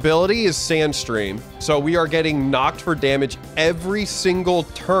 its ability is Sandstream, so we are getting knocked for damage every single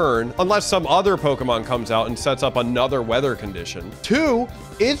turn unless some other Pokemon comes out and sets up another weather condition. 2,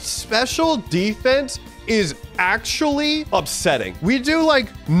 its special defense is actually upsetting. We do like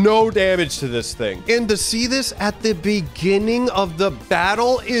no damage to this thing. And to see this at the beginning of the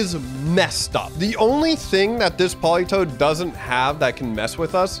battle is messed up. The only thing that this Politoed doesn't have that can mess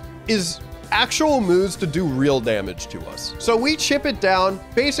with us is actual moves to do real damage to us. So we chip it down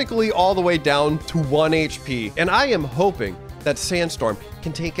basically all the way down to 1 HP. And I am hoping that Sandstorm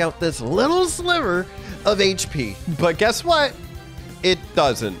can take out this little sliver of HP. But guess what? It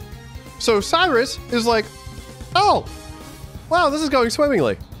doesn't. So Cyrus is like, oh, wow, this is going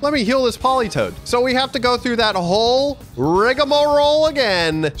swimmingly. Let me heal this Politoed. So we have to go through that whole rigmarole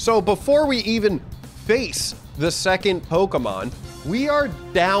again. So before we even face the second Pokemon, we are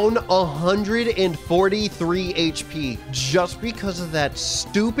down 143 HP just because of that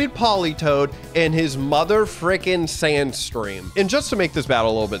stupid Politoed and his mother frickin' Sandstream. And just to make this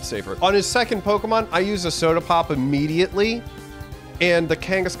battle a little bit safer, on his second Pokemon, I use a Soda Pop immediately, and the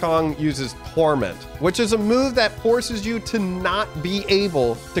Kangaskhan uses Torment, which is a move that forces you to not be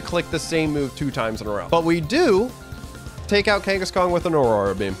able to click the same move 2 times in a row. But we do take out Kangaskhan with an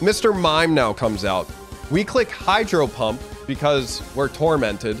Aurora Beam. Mr. Mime now comes out. We click Hydro Pump because we're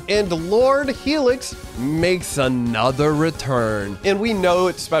tormented, and Lord Helix makes another return. And we know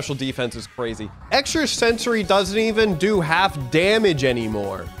its special defense is crazy. Extra Sensory doesn't even do half damage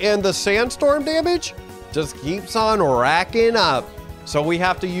anymore. And the Sandstorm damage just keeps on racking up. So we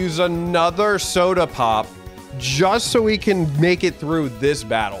have to use another Soda Pop just so we can make it through this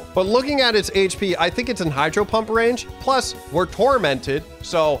battle. But looking at its HP, I think it's in Hydro Pump range. Plus, we're tormented,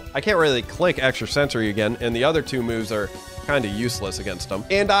 so I can't really click Extra Sensory again, and the other 2 moves are kind of useless against them.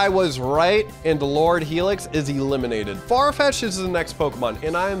 And I was right, and Lord Helix is eliminated. Farfetch is the next Pokemon,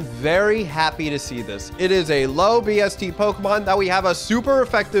 and I am very happy to see this. It is a low BST Pokemon that we have a super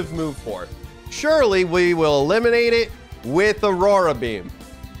effective move for. Surely we will eliminate it with Aurora Beam.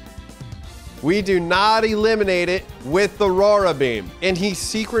 We do not eliminate it with the Aurora Beam. And he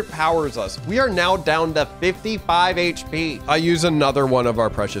secret powers us. We are now down to 55 HP. I use another one of our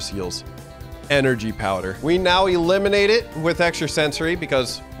precious heals. Energy Powder. We now eliminate it with Extra Sensory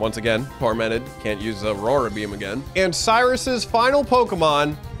because, once again, Tormented, can't use the Aurora Beam again. And Cyrus's final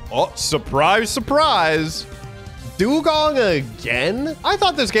Pokemon, oh, surprise, surprise, Dugong again? I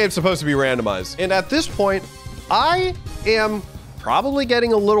thought this game's supposed to be randomized. And at this point, I am probably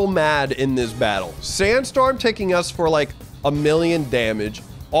getting a little mad in this battle. Sandstorm taking us for like 1,000,000 damage.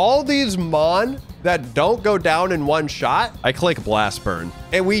 All these Mon that don't go down in one shot. I click Blast Burn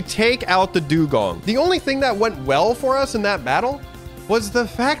and we take out the Dugong. The only thing that went well for us in that battle was the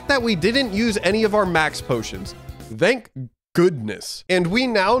fact that we didn't use any of our max potions. Thank goodness. And we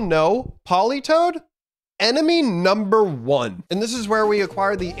now know Politoed, enemy number 1. And this is where we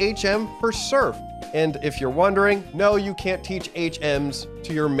acquire the HM for Surf. And if you're wondering, no, you can't teach HMs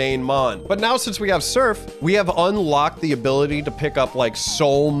to your main Mon. But now since we have Surf, we have unlocked the ability to pick up like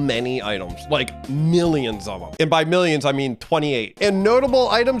so many items, like millions of them. And by millions, I mean 28. And notable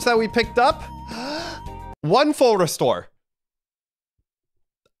items that we picked up, 1 full restore.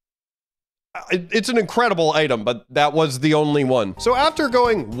 It's an incredible item, but that was the only one. So after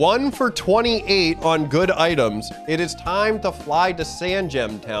going 1 for 28 on good items, it is time to fly to Sand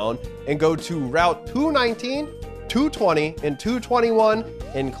Gem Town and go to Route 219, 220, and 221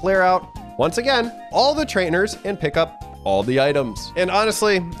 and clear out, once again, all the trainers and pick up all the items. And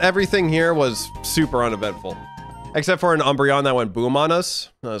honestly, everything here was super uneventful. Except for an Umbreon that went boom on us.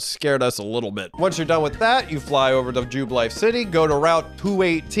 Scared us a little bit. Once you're done with that, you fly over to Jubilife City, go to Route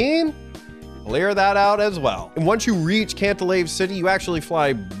 218, clear that out as well. And once you reach Cantilave City, you actually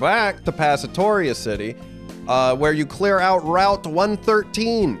fly back to Passatoria City, where you clear out Route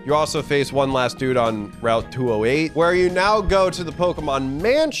 113. You also face one last dude on Route 208, where you now go to the Pokemon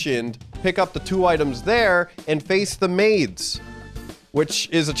Mansion, pick up the 2 items there, and face the maids, which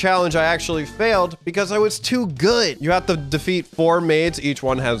is a challenge I actually failed because I was too good. You have to defeat 4 maids. Each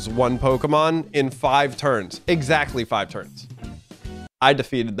one has 1 Pokemon in 5 turns. Exactly 5 turns. I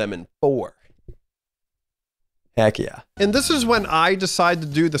defeated them in 4. Heck yeah. And this is when I decide to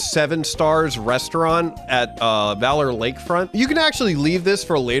do the 7 Stars restaurant at Valor Lakefront. You can actually leave this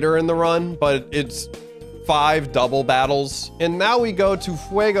for later in the run, but it's 5 double battles. And now we go to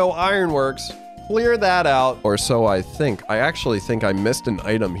Fuego Ironworks, clear that out, or so I think. I actually think I missed an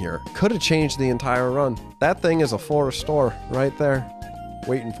item here. Could have changed the entire run. That thing is a full restore right there,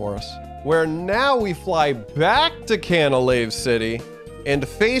 waiting for us. Where now we fly back to Cantilave City and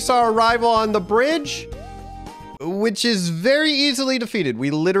face our rival on the bridge, which is very easily defeated. We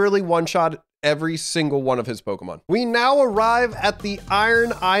literally one-shot every single one of his Pokemon. We now arrive at the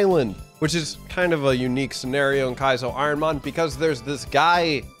Iron Island, which is kind of a unique scenario in Kaizo Ironmon because there's this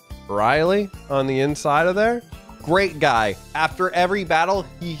guy, Riley, on the inside of there. Great guy. After every battle,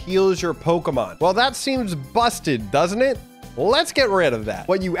 he heals your Pokemon. Well, that seems busted, doesn't it? Let's get rid of that.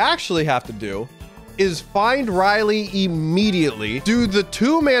 What you actually have to do is find Riley immediately, do the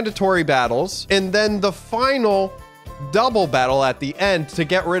 2 mandatory battles, and then the final double battle at the end to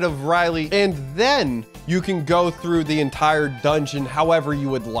get rid of Riley, and then you can go through the entire dungeon however you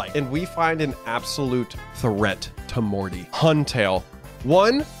would like. And we find an absolute threat to Morty. Huntail.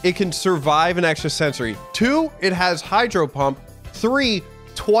 1, it can survive an extra sensory. 2, it has Hydro Pump. 3,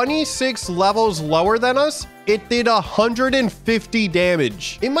 26 levels lower than us, it did 150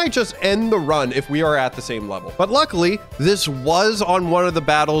 damage. It might just end the run if we are at the same level. But luckily, this was on one of the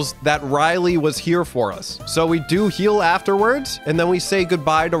battles that Riley was here for us. So we do heal afterwards, and then we say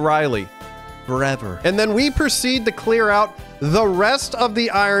goodbye to Riley forever. And then we proceed to clear out the rest of the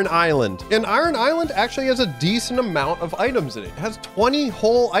Iron Island. And Iron Island actually has a decent amount of items in it. It has 20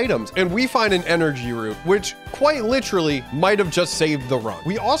 whole items. And we find an energy root, which quite literally might have just saved the run.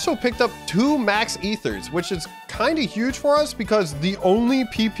 We also picked up 2 max ethers, which is kind of huge for us because the only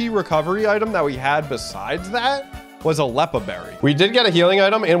PP recovery item that we had besides that was a Lepa Berry. We did get a healing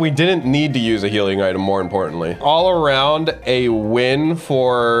item and we didn't need to use a healing item, more importantly. All around a win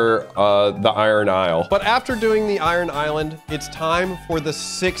for the Iron Isle. But after doing the Iron Island, it's time for the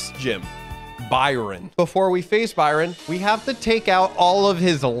 6th gym, Byron. Before we face Byron, we have to take out all of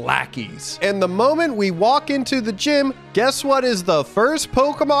his lackeys. And the moment we walk into the gym, guess what is the first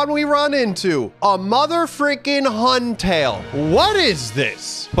Pokemon we run into? A mother freaking Huntail. What is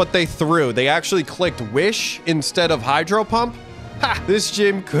this? But they actually clicked Wish instead of Hydro Pump. Ha! This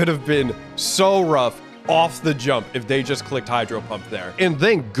gym could have been so rough off the jump if they just clicked Hydro Pump there. And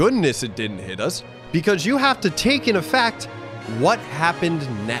thank goodness it didn't hit us, because you have to take in effect what happened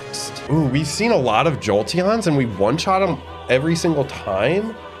next. Ooh, we've seen a lot of Jolteons and we one-shot them every single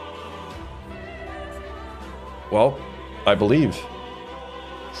time. Well, I believe.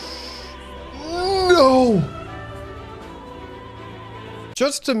 No!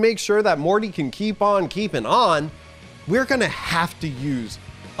 Just to make sure that Morty can keep on keeping on, we're gonna have to use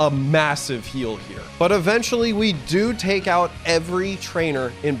a massive heal here. But eventually we do take out every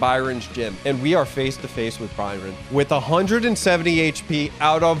trainer in Byron's gym, and we are face to face with Byron with 170 HP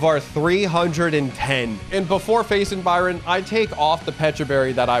out of our 310. And before facing Byron, I take off the Pecha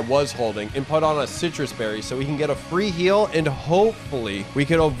Berry that I was holding and put on a Citrus Berry so we can get a free heal, and hopefully we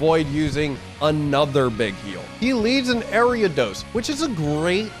can avoid using another big heal. He leads an area dose, which is a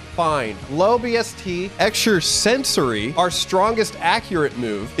great find. Low BST, extra sensory, our strongest accurate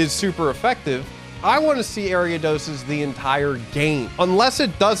move, is super effective. I want to see area doses the entire game, unless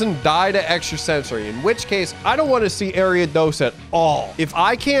it doesn't die to extra sensory, in which case I don't want to see area dose at all. If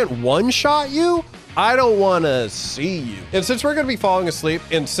I can't one-shot you, I don't want to see you. And since we're going to be falling asleep,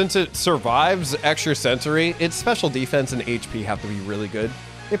 and since it survives extra sensory, its special defense and HP have to be really good.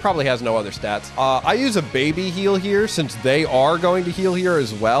 It probably has no other stats. I use a baby heal here since they are going to heal here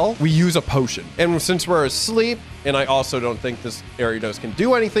as well. We use a potion. And since we're asleep, and I also don't think this Ariados can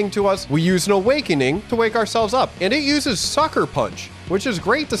do anything to us, we use an awakening to wake ourselves up. And it uses Sucker Punch, which is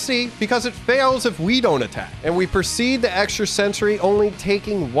great to see because it fails if we don't attack. And we proceed to extra sensory, only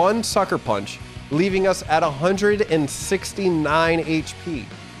taking one Sucker Punch, leaving us at 169 HP.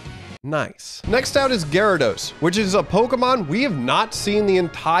 Nice. Next out is Gyarados, which is a Pokemon we have not seen the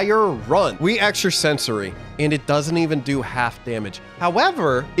entire run. We extra sensory, and it doesn't even do half damage.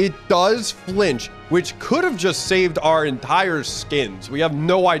 However, it does flinch, which could have just saved our entire skins. We have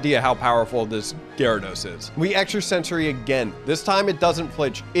no idea how powerful this Gyarados is. We extra sensory again. This time it doesn't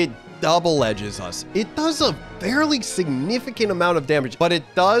flinch. It double edges us. It does a fairly significant amount of damage, but it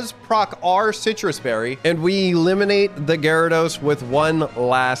does proc our Citrus Berry, and we eliminate the Gyarados with one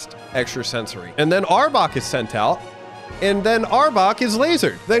last extra sensory. And then Arbok is sent out, and then Arbok is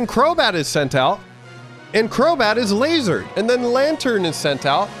lasered. Then Crobat is sent out, and Crobat is lasered. And then Lantern is sent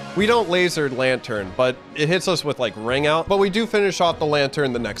out. We don't laser Lantern, but it hits us with like Ring Out, but we do finish off the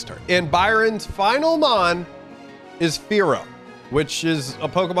Lantern the next turn. And Byron's final Mon is Fearow, which is a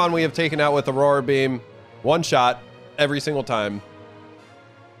Pokemon we have taken out with Aurora Beam, one shot every single time.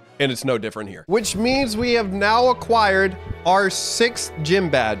 And it's no different here. Which means we have now acquired our 6th gym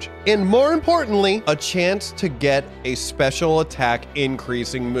badge. And more importantly, a chance to get a special attack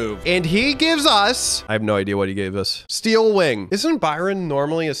increasing move. And he gives us, I have no idea what he gave us, Steel Wing. Isn't Byron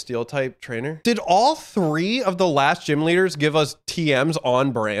normally a steel type trainer? Did all 3 of the last gym leaders give us TMs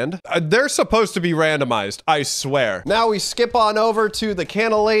on brand? They're supposed to be randomized, I swear. Now we skip on over to the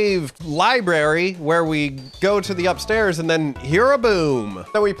Canalave library where we go to the upstairs and then hear a boom.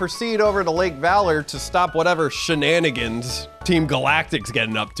 Then we proceed over to Lake Valor to stop whatever shenanigans Team Galactic's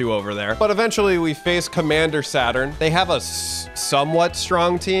getting up to over there. But eventually we face Commander Saturn. They have a somewhat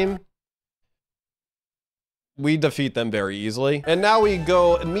strong team. We defeat them very easily. And now we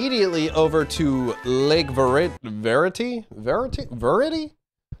go immediately over to Lake Verity?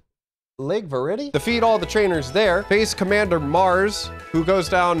 Lake Verity? Defeat all the trainers there. Face Commander Mars, who goes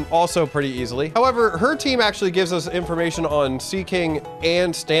down also pretty easily. However, her team actually gives us information on Seaking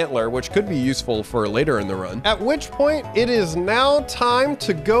and Stantler, which could be useful for later in the run. At which point, it is now time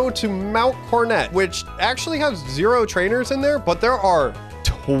to go to Mount Cornet, which actually has 0 trainers in there, but there are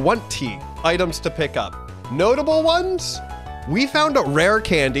 20 items to pick up. Notable ones, we found a rare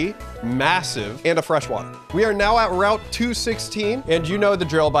candy, massive, and a freshwater. We are now at Route 216, and you know the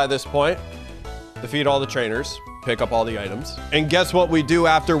drill by this point. Defeat all the trainers, pick up all the items. And guess what we do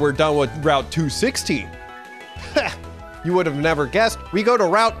after we're done with Route 216? You would have never guessed. We go to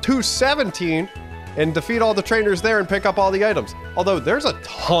Route 217 and defeat all the trainers there and pick up all the items. Although there's a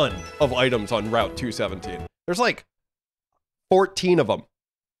ton of items on Route 217. There's like 14 of them.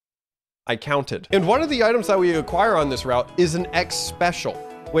 I counted. And one of the items that we acquire on this route is an X Special,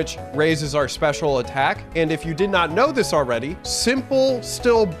 which raises our special attack. And if you did not know this already, simple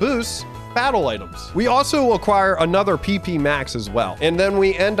still boosts battle items. We also acquire another PP Max as well. And then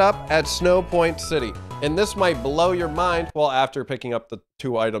we end up at Snow Point City. And this might blow your mind. Well, after picking up the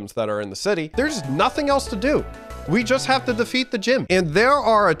 2 items that are in the city, there's nothing else to do. We just have to defeat the gym. And there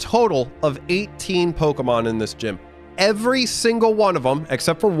are a total of 18 Pokemon in this gym. Every single one of them,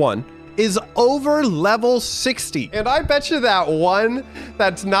 except for one, is over level 60. And I bet you that one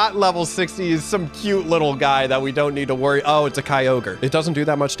that's not level 60 is some cute little guy that we don't need to worry. Oh, it's a Kyogre. It doesn't do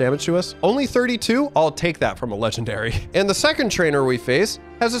that much damage to us. Only 32? I'll take that from a legendary. And the second trainer we face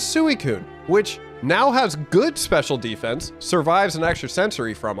has a Suicune, which now has good special defense, survives an extra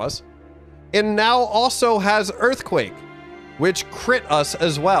sensory from us, and now also has Earthquake, which crit us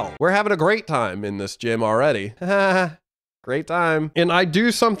as well. We're having a great time in this gym already. Great time. And I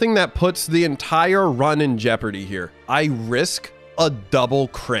do something that puts the entire run in jeopardy here. I risk a double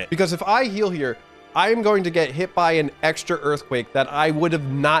crit. Because if I heal here, I am going to get hit by an extra Earthquake that I would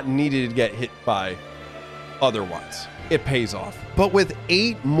have not needed to get hit by otherwise. It pays off. But with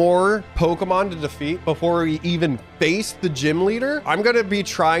 8 more Pokemon to defeat before we even face the gym leader, I'm going to be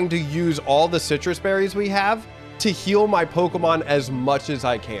trying to use all the citrus berries we have to heal my Pokemon as much as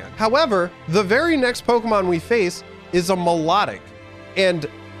I can. However, the very next Pokemon we face is a melodic. And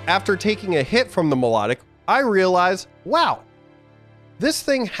after taking a hit from the melodic, I realize, wow, this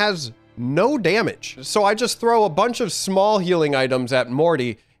thing has no damage. So I just throw a bunch of small healing items at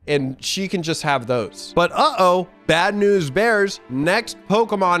Morty and she can just have those. But uh-oh, bad news bears. Next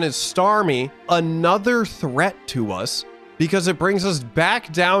Pokemon is Starmie, another threat to us because it brings us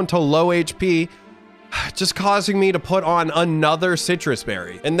back down to low HP, just causing me to put on another citrus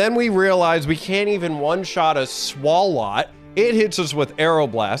berry. And then we realize we can't even one-shot a Swalot. It hits us with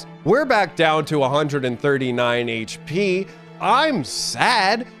Aeroblast. We're back down to 139 HP. I'm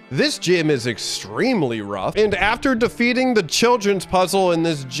sad. This gym is extremely rough. And after defeating the children's puzzle in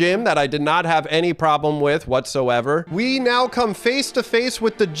this gym that I did not have any problem with whatsoever, we now come face to face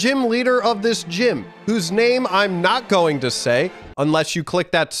with the gym leader of this gym, whose name I'm not going to say unless you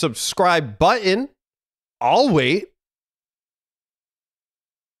click that subscribe button. I'll wait.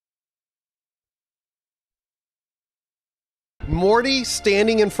 Morty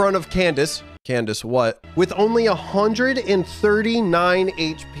standing in front of Candace. Candace what? With only 139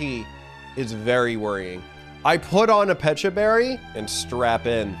 HP is very worrying. I put on a Pecha Berry and strap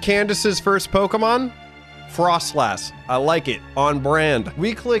in. Candace's first Pokemon? Frostlass. I like it. On brand.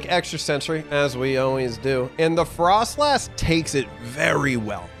 We click Extra Sensory, as we always do, and the Frostlass takes it very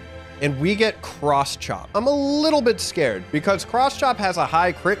well. And we get Cross Chop. I'm a little bit scared because Cross Chop has a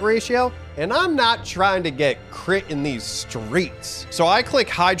high crit ratio and I'm not trying to get crit in these streets. So I click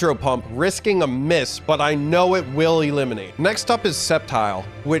Hydro Pump, risking a miss, but I know it will eliminate. Next up is Sceptile,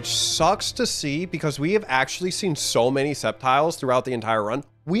 which sucks to see because we have actually seen so many Sceptiles throughout the entire run.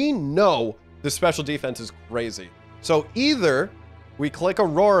 We know the special defense is crazy. So either we click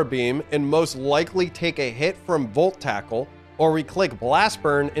Aurora Beam and most likely take a hit from Volt Tackle, or we click Blast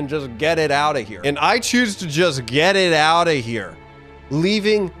Burn and just get it out of here. And I choose to just get it out of here,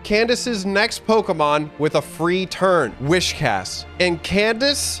 leaving Candace's next Pokemon with a free turn, Wishcast. And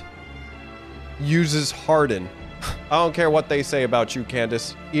Candace uses Harden. I don't care what they say about you,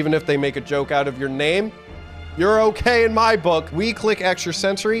 Candace. Even if they make a joke out of your name, you're okay in my book. We click Extra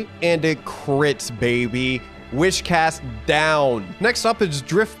Sensory and it crits, baby. Wishcast down. Next up is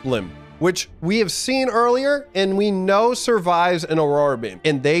Drifblim, which we have seen earlier and we know survives an Aurora Beam.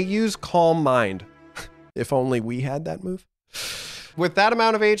 And they use Calm Mind. If only we had that move. With that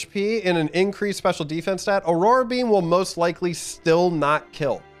amount of HP and an increased special defense stat, Aurora Beam will most likely still not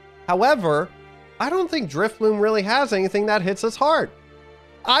kill. However, I don't think Drifbloom really has anything that hits us hard.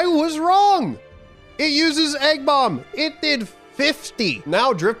 I was wrong. It uses Egg Bomb. It did 50.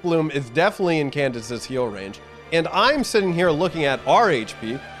 Now Drifbloom is definitely in Candace's heal range. And I'm sitting here looking at our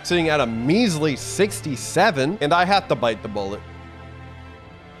HP, sitting at a measly 67, and I have to bite the bullet.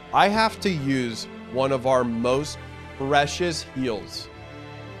 I have to use one of our most precious heals.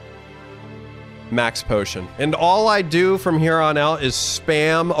 Max Potion. And all I do from here on out is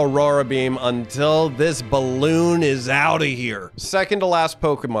spam Aurora Beam until this balloon is out of here. Second to last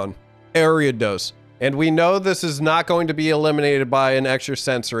Pokemon, Ariados. And we know this is not going to be eliminated by an Extra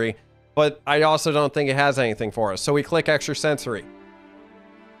Sensory, but I also don't think it has anything for us. So we click Extra Sensory.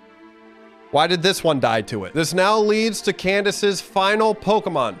 Why did this one die to it? This now leads to Candace's final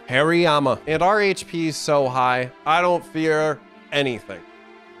Pokemon, Hariyama. And our HP is so high, I don't fear anything.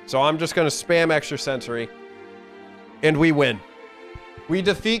 So I'm just gonna spam Extra Sensory and we win. We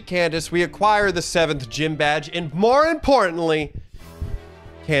defeat Candace, we acquire the 7th gym badge, and more importantly,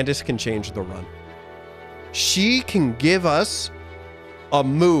 Candace can change the run. She can give us a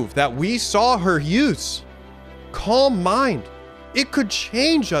move that we saw her use, Calm Mind. It could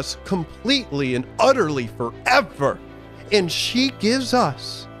change us completely and utterly forever. And she gives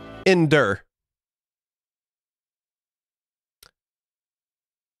us Endure.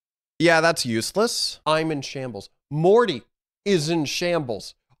 Yeah, that's useless. I'm in shambles. Morty is in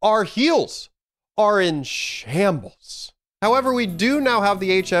shambles. Our heals are in shambles. However, we do now have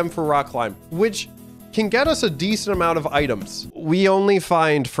the HM for rock climb, which can get us a decent amount of items. We only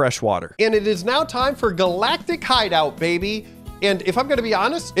find fresh water. And it is now time for Galactic Hideout, baby. And if I'm gonna be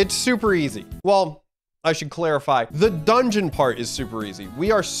honest, it's super easy. Well, I should clarify, the dungeon part is super easy.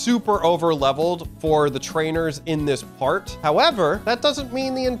 We are super over leveled for the trainers in this part. However, that doesn't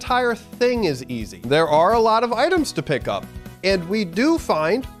mean the entire thing is easy. There are a lot of items to pick up, and we do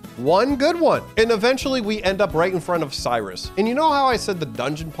find one good one. And eventually we end up right in front of Cyrus. And you know how I said the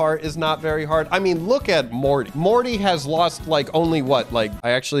dungeon part is not very hard? I mean, look at Morty. Morty has lost like only what? Like, I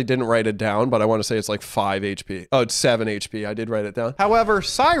actually didn't write it down, but I want to say it's like 5 HP. Oh, it's 7 HP. I did write it down. However,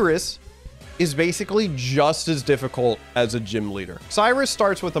 Cyrus is basically just as difficult as a gym leader. Cyrus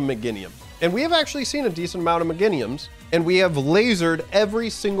starts with a Meginium, and we have actually seen a decent amount of Meginiums, and we have lasered every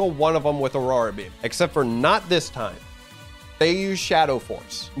single one of them with Aurora Beam, except for not this time. They use Shadow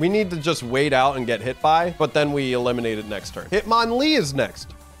Force. We need to just wait out and get hit by, but then we eliminate it next turn. Hitmonlee is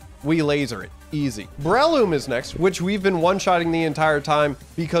next. We laser it. Easy. Breloom is next, which we've been one-shotting the entire time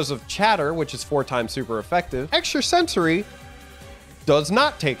because of Chatter, which is 4 times super effective. Extrasensory does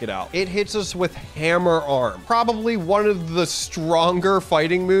not take it out. It hits us with Hammer Arm. Probably one of the stronger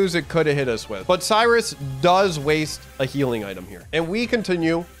fighting moves it could have hit us with. But Cyrus does waste a healing item here. And we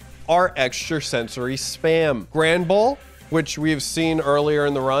continue our extrasensory spam. Grand Bull, which we've seen earlier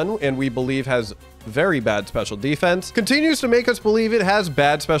in the run and we believe has very bad special defense, continues to make us believe it has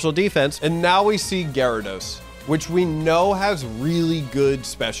bad special defense. And now we see Gyarados, which we know has really good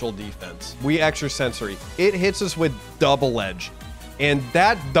special defense. We extrasensory. It hits us with Double Edge. And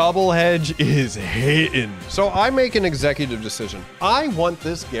that double hedge is hitting. So I make an executive decision. I want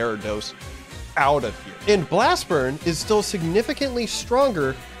this Gyarados out of here. And Blast Burn is still significantly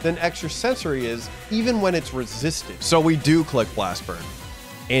stronger than Extrasensory is, even when it's resisted. So we do click Blast Burn,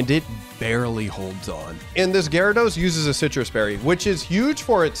 and it barely holds on. And this Gyarados uses a Citrus Berry, which is huge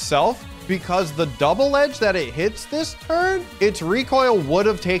for itself, because the double edge that it hits this turn, its recoil would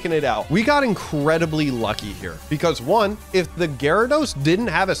have taken it out. We got incredibly lucky here because one, if the Gyarados didn't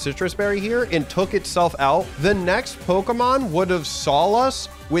have a Citrus Berry here and took itself out, the next Pokemon would have saw us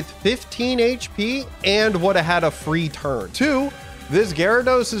with 15 HP and would have had a free turn. Two, this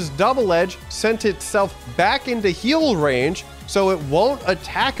Gyarados' double edge sent itself back into heal range, so it won't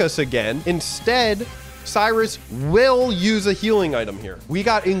attack us again. Instead, Cyrus will use a healing item here. We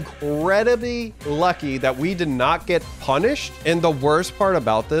got incredibly lucky that we did not get punished. And the worst part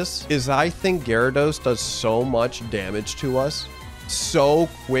about this is I think Gyarados does so much damage to us so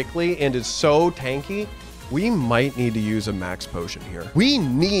quickly and is so tanky. We might need to use a max potion here. We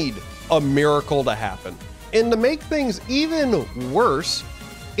need a miracle to happen. And to make things even worse,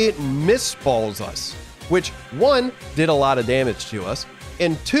 it missballs us, which one, did a lot of damage to us,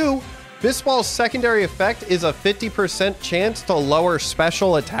 and two, Missball's secondary effect is a 50% chance to lower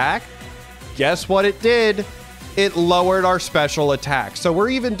special attack. Guess what it did? It lowered our special attack. So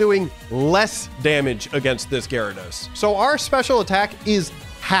we're even doing less damage against this Gyarados. So our special attack is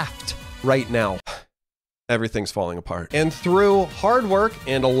halved right now. Everything's falling apart. And through hard work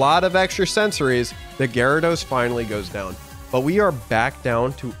and a lot of extra sensories, the Gyarados finally goes down. But we are back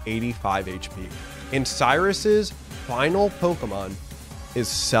down to 85 HP. And Cyrus's final Pokemon is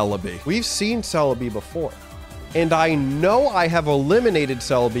Celebi. We've seen Celebi before, and I know I have eliminated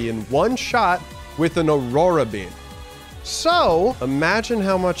Celebi in one shot with an Aurora Beam. So imagine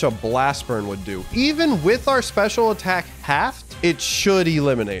how much a Blast Burn would do. Even with our special attack halved, it should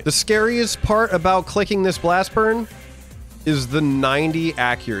eliminate. The scariest part about clicking this Blast Burn is the 90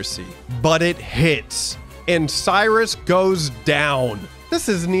 accuracy, but it hits, and Cyrus goes down. This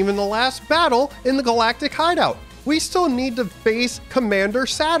isn't even the last battle in the Galactic Hideout. We still need to face Commander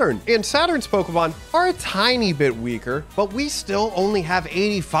Saturn. And Saturn's Pokemon are a tiny bit weaker, but we still only have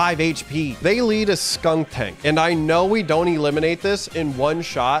 85 HP. They lead a Skunk Tank, and I know we don't eliminate this in one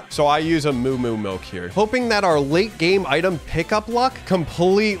shot, so I use a Moo Moo Milk here, hoping that our late game item pickup luck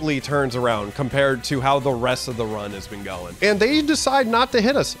completely turns around compared to how the rest of the run has been going. And they decide not to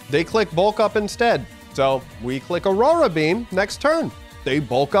hit us. They click Bulk Up instead. So we click Aurora Beam next turn. They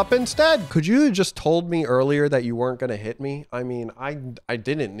bulk up instead. Could you have just told me earlier that you weren't going to hit me? I mean, I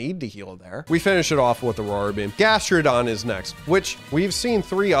didn't need to heal there. We finish it off with Aurora Beam. Gastrodon is next, which we've seen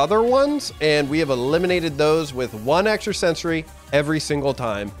 3 other ones, and we have eliminated those with 1 extra sensory every single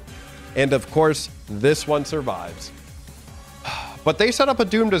time. And of course, this one survives. But they set up a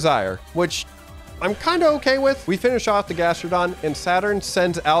Doom Desire, which I'm kind of okay with. We finish off the Gastrodon, and Saturn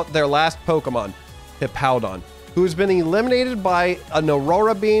sends out their last Pokemon, Hippowdon, who has been eliminated by an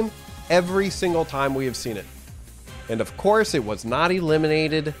Aurora Beam every single time we have seen it. And of course, it was not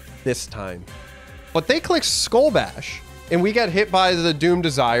eliminated this time. But they click Skull Bash, and we get hit by the Doom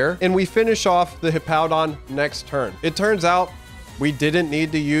Desire, and we finish off the Hippowdon next turn. It turns out we didn't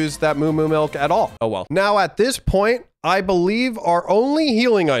need to use that Moo Moo Milk at all. Oh well. Now at this point, I believe our only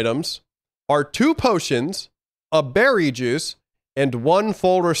healing items are 2 potions, a berry juice, and 1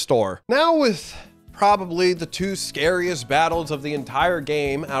 full restore. Now with probably the 2 scariest battles of the entire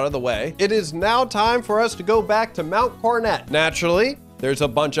game out of the way, it is now time for us to go back to Mount Cornet. Naturally, there's a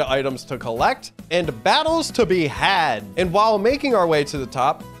bunch of items to collect and battles to be had. And while making our way to the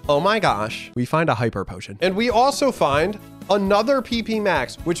top, oh my gosh, we find a hyper potion. And we also find another PP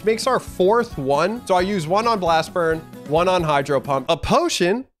Max, which makes our 4th one. So I use 1 on Blast Burn, 1 on Hydro Pump, a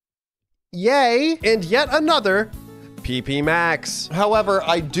potion, yay, and yet another PP Max. However,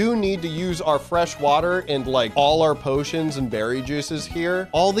 I do need to use our fresh water and like all our potions and berry juices here.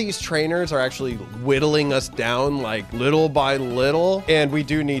 All these trainers are actually whittling us down like little by little, and we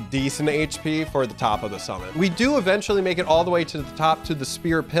do need decent HP for the top of the summit. We do eventually make it all the way to the top to the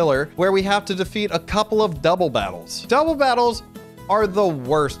Spear Pillar, where we have to defeat a couple of double battles. Double battles are the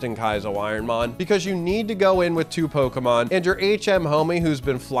worst in Kaizo Ironmon because you need to go in with 2 Pokemon and your HM homie who's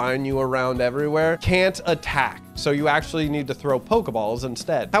been flying you around everywhere can't attack. So you actually need to throw Pokeballs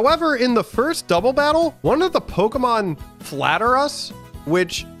instead. However, in the first double battle, one of the Pokemon flatter us,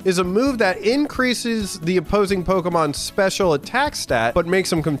 which is a move that increases the opposing Pokemon's special attack stat, but makes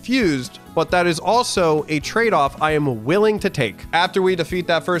them confused. But that is also a trade-off I am willing to take. After we defeat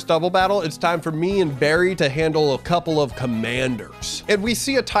that first double battle, it's time for me and Barry to handle a couple of commanders. And we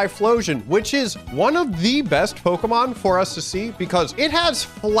see a Typhlosion, which is one of the best Pokemon for us to see because it has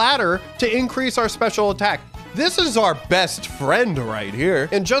Flatter to increase our special attack. This is our best friend right here.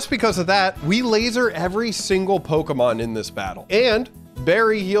 And just because of that, we laser every single Pokemon in this battle. And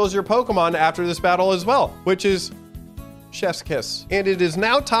Barry heals your Pokemon after this battle as well, which is chef's kiss. And it is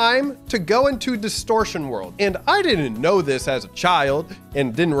now time to go into Distortion World. And I didn't know this as a child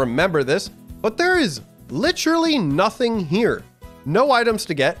and didn't remember this, but there is literally nothing here. No items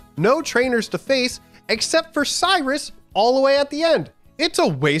to get, no trainers to face, except for Cyrus all the way at the end. It's a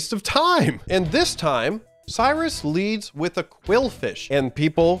waste of time. And this time, Cyrus leads with a Quillfish. And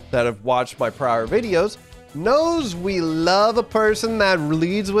people that have watched my prior videos knows we love a person that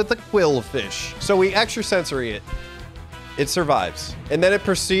leads with a Quillfish. So we extrasensory it. It survives. And then it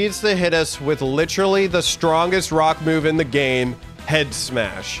proceeds to hit us with literally the strongest rock move in the game, Head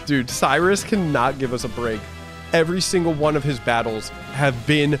Smash. Dude, Cyrus cannot give us a break. Every single one of his battles have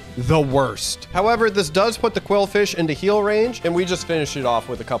been the worst. However, this does put the Quillfish into heal range, and we just finish it off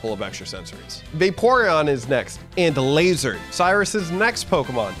with a couple of extrasensories. Vaporeon is next, and Laser, Cyrus's next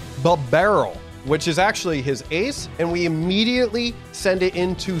Pokemon, Barrel, which is actually his ace, and we immediately send it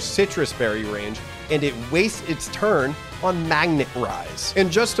into Citrus Berry range, and it wastes its turn on Magnet Rise. And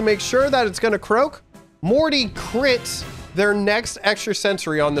just to make sure that it's gonna croak, Morty crits their next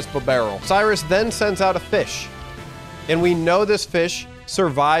extrasensory on this Barrel. Cyrus then sends out a fish, and we know this fish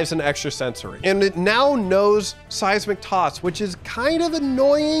survives an extrasensory. And it now knows Seismic Toss, which is kind of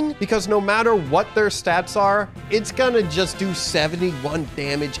annoying because no matter what their stats are, it's gonna just do 71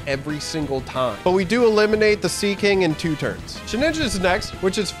 damage every single time. But we do eliminate the Sea King in 2 turns. Shedinja is next,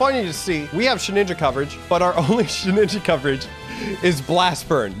 which is funny to see. We have Shedinja coverage, but our only Shedinja coverage is Blast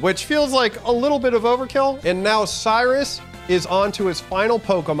Burn, which feels like a little bit of overkill. And now Cyrus is on to his final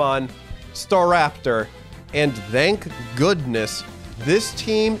Pokemon, Staraptor. And thank goodness, this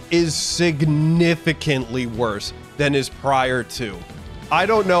team is significantly worse than his prior 2. I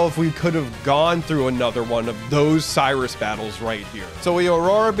don't know if we could have gone through another one of those Cyrus battles right here. So we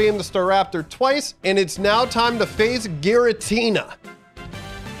Aurora Beam the Staraptor twice, and it's now time to face Giratina.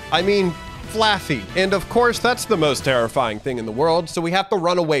 I mean, Flaffy. And of course, that's the most terrifying thing in the world, so we have to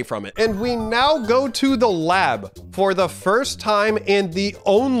run away from it. And we now go to the lab for the first time and the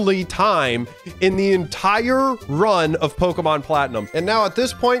only time in the entire run of Pokemon Platinum. And now at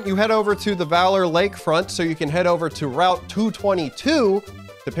this point, you head over to the Valor Lakefront so you can head over to Route 222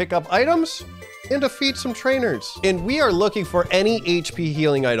 to pick up items and defeat some trainers. And we are looking for any HP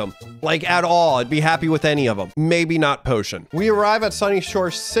healing item, like at all. I'd be happy with any of them. Maybe not potion. We arrive at Sunny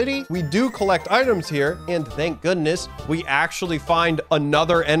Shore City. We do collect items here, and thank goodness we actually find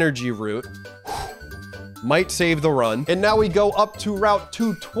another energy root. might save the run. And now we go up to Route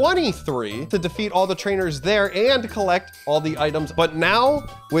 223 to defeat all the trainers there and collect all the items. But now,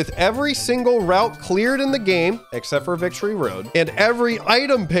 with every single route cleared in the game, except for Victory Road, and every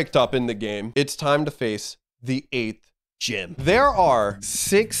item picked up in the game, it's time to face the 8th gym. There are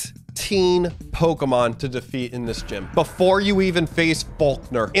 16 Pokemon to defeat in this gym before you even face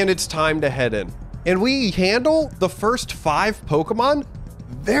Faulkner, and it's time to head in. And we handle the first 5 Pokemon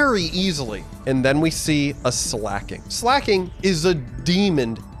very easily. And then we see a Slacking. Slacking is a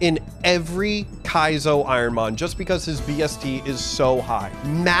demon in every Kaizo Ironmon just because his BST is so high.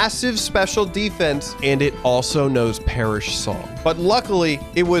 Massive special defense, and it also knows Perish Song. But luckily,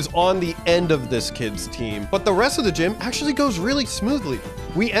 it was on the end of this kid's team. But the rest of the gym actually goes really smoothly.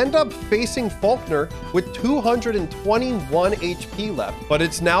 We end up facing Faulkner with 221 HP left, but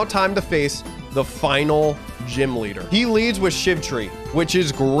it's now time to face the final gym leader. He leads with Shivtree, which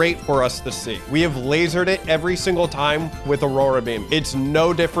is great for us to see. We have lasered it every single time with Aurora Beam. It's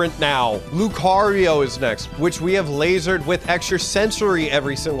no different now. Lucario is next, which we have lasered with Extrasensory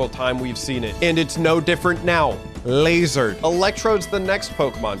every single time we've seen it. And it's no different now. Lasered. Electrode's the next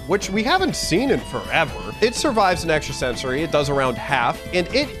Pokemon, which we haven't seen in forever. It survives an Extrasensory. It does around half, and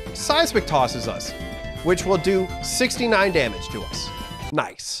it Seismic tosses us, which will do 69 damage to us.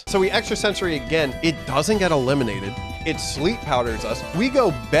 Nice. So we Extrasensory again. It doesn't get eliminated. It Sleep Powders us. We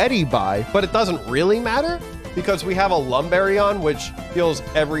go Betty by, but it doesn't really matter because we have a Lumbarion, which heals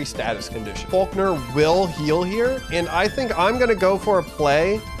every status condition. Faulkner will heal here, and I think I'm gonna go for a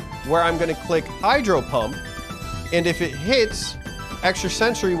play where I'm gonna click Hydro Pump, and if it hits,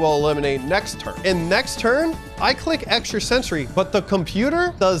 Extrasensory will eliminate next turn. And next turn, I click Extrasensory, but the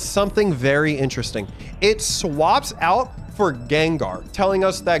computer does something very interesting. It swaps out for Gengar, telling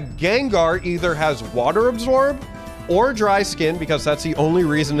us that Gengar either has Water Absorb or Dry Skin, because that's the only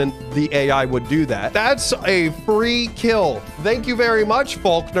reason the AI would do that. That's a free kill. Thank you very much,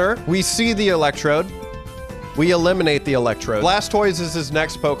 Faulkner. We see the Electrode. We eliminate the Electrode. Blastoise is his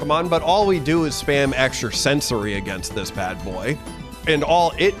next Pokemon, but all we do is spam Extrasensory against this bad boy. And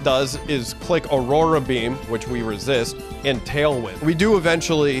all it does is click Aurora Beam, which we resist, and Tailwind. We do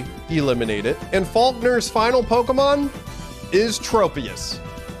eventually eliminate it. And Faulkner's final Pokemon is Tropius,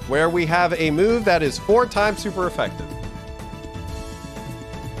 where we have a move that is 4 times super effective.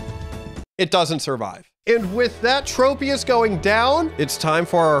 It doesn't survive. And with that Tropius going down, it's time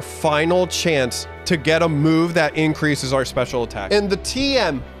for our final chance to get a move that increases our special attack. And the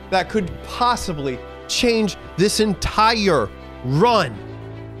TM that could possibly change this entire run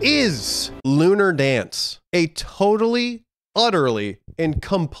is Lunar Dance, a totally, utterly, and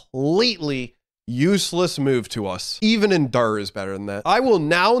completely useless move to us. Even Endure is better than that. I will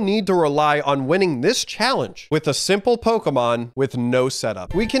now need to rely on winning this challenge with a simple Pokemon with no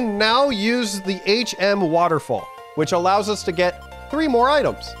setup. We can now use the HM Waterfall, which allows us to get 3 more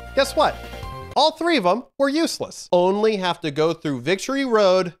items. Guess what? All 3 of them were useless. Only have to go through Victory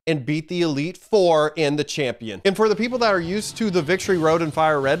Road and beat the Elite Four and the champion. And for the people that are used to the Victory Road in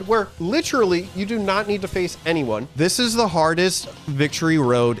Fire Red, where literally you do not need to face anyone, this is the hardest Victory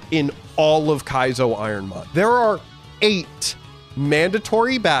Road in all of Kaizo Ironmon. There are 8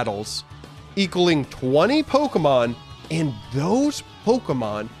 mandatory battles equaling 20 Pokemon, and those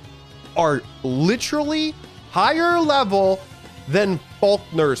Pokemon are literally higher level than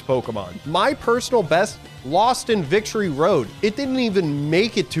Faulkner's Pokemon. My personal best lost in Victory Road. It didn't even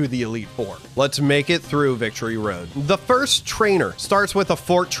make it to the Elite Four. Let's make it through Victory Road. The first trainer starts with a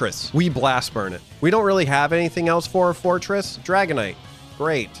Fortress. We Blast Burn it. We don't really have anything else for a Fortress. Dragonite,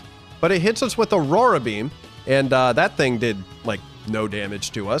 great. But it hits us with Aurora Beam, and that thing did like no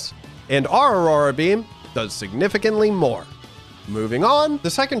damage to us. And our Aurora Beam does significantly more. Moving on, the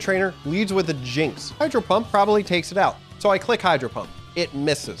second trainer leads with a Jinx. Hydro Pump probably takes it out. So I click Hydro Pump, it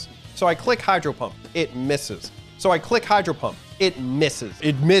misses. So I click Hydro Pump, it misses. So I click Hydro Pump, it misses.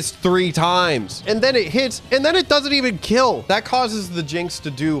 It missed 3 times. And then it hits, and then it doesn't even kill. That causes the Jinx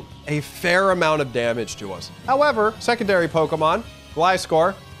to do a fair amount of damage to us. However, secondary Pokemon,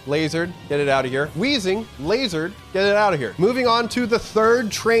 Gliscor, lasered, get it out of here. Wheezing, lasered, get it out of here. Moving on to the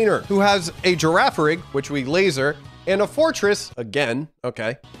third trainer, who has a Girafarig, which we laser, and a Fortress, again,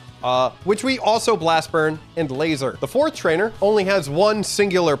 okay, which we also Blast Burn and laser. The fourth trainer only has 1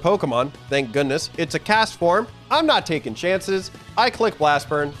 singular Pokemon, thank goodness. It's a cast form. I'm not taking chances. I click Blast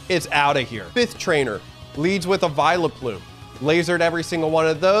Burn, it's out of here. Fifth trainer leads with a Vileplume. Lasered every single one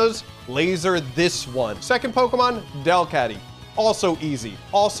of those, laser this one. Second Pokemon, Delcatty, also easy,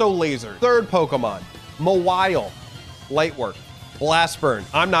 also laser. Third Pokemon, Mawile, light work. Blast Burn.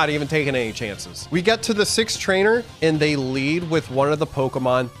 I'm not even taking any chances. We get to the 6th trainer and they lead with one of the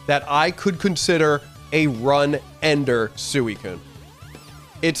Pokemon that I could consider a run ender Suicune.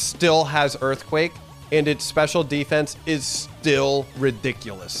 It still has Earthquake, and its special defense is still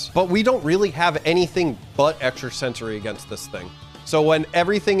ridiculous. But we don't really have anything but extrasensory against this thing. So when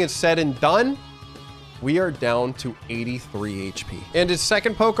everything is said and done, we are down to 83 HP. And his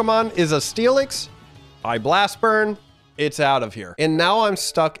second Pokemon is a Steelix. I Blast Burn. It's out of here. And now I'm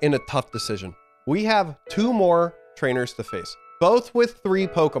stuck in a tough decision. We have 2 more trainers to face, both with 3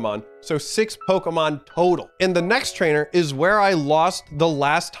 Pokemon, so 6 Pokemon total. And the next trainer is where I lost the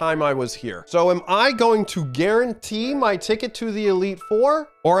last time I was here. So am I going to guarantee my ticket to the Elite Four,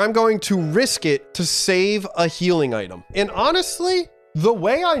 or I'm going to risk it to save a healing item? And honestly, the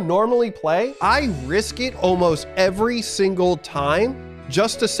way I normally play, I risk it almost every single time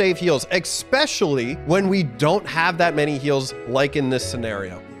just to save heals, especially when we don't have that many heals like in this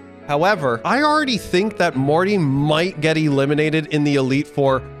scenario. However, I already think that Morty might get eliminated in the Elite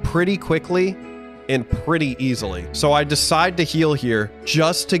Four pretty quickly and pretty easily. So I decide to heal here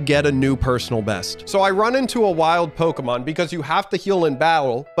just to get a new personal best. So I run into a wild Pokemon because you have to heal in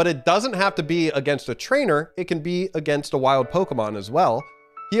battle, but it doesn't have to be against a trainer. It can be against a wild Pokemon as well.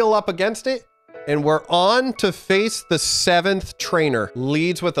 Heal up against it, and we're on to face the 7th trainer.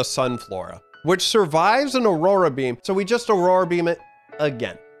 Leads with a Sunflora, which survives an Aurora Beam. So we just Aurora Beam it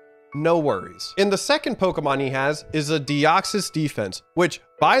again. No worries. And the second Pokemon he has is a Deoxys Defense, which,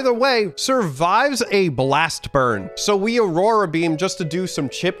 by the way, survives a Blast Burn. So we Aurora Beam just to do some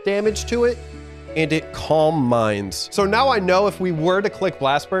chip damage to it, and it Calm Minds. So now I know if we were to click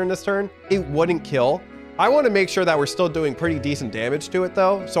Blast Burn this turn, it wouldn't kill. I want to make sure that we're still doing pretty decent damage to it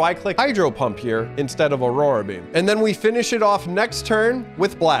though, so I click Hydro Pump here instead of Aurora Beam. And then we finish it off next turn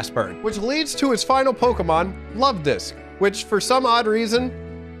with Blast Burn, which leads to his final Pokemon, Love Disc, which for some odd reason,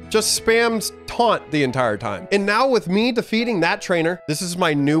 just spams Taunt the entire time. And now with me defeating that trainer, this is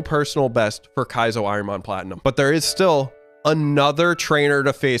my new personal best for Kaizo Ironmon Platinum. But there is still another trainer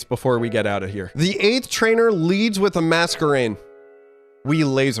to face before we get out of here. The 8th trainer leads with a Masquerain. We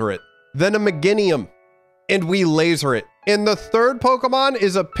laser it. Then a Meganium, and we laser it. And the third Pokemon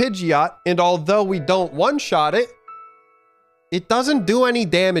is a Pidgeot, and although we don't one-shot it, it doesn't do any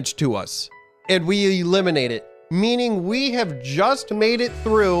damage to us, and we eliminate it, meaning we have just made it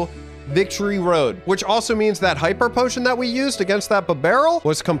through Victory Road, which also means that Hyper Potion that we used against that Babarrel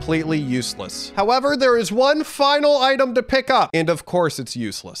was completely useless. However, there is one final item to pick up, and of course it's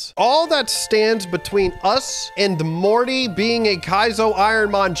useless. All that stands between us and Morty being a Kaizo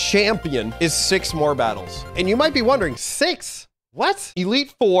Ironmon champion is 6 more battles. And you might be wondering, 6? What?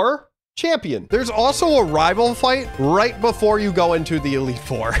 Elite Four champion. There's also a rival fight right before you go into the Elite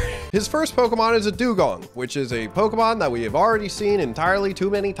Four. His first Pokemon is a Dugong, which is a Pokemon that we have already seen entirely too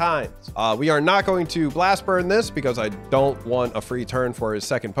many times. We are not going to Blast Burn this because I don't want a free turn for his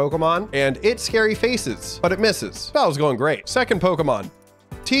second Pokemon, and it's Scary Faces, but it misses. Battle's going great. Second Pokemon,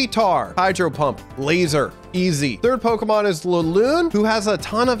 T-Tar, Hydro Pump, Laser, easy. Third Pokemon is Laloon, who has a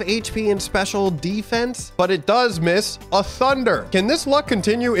ton of HP and special defense, but it does miss a Thunder. Can this luck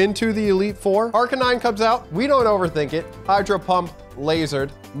continue into the Elite Four? Arcanine comes out, we don't overthink it. Hydro Pump, Lasered.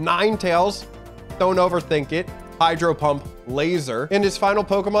 Ninetales, don't overthink it. Hydro Pump, Laser. And his final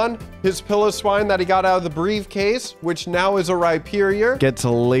Pokemon, his Piloswine that he got out of the briefcase, which now is a Rhyperior, gets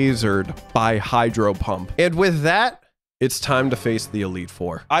lasered by Hydro Pump. And with that, it's time to face the Elite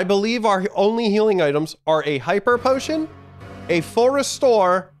Four. I believe our only healing items are a Hyper Potion, a Full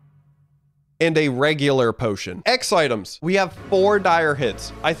Restore, and a regular potion. X items, we have 4 dire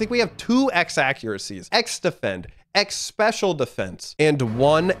hits. I think we have 2 X accuracies, X defend, X special defense, and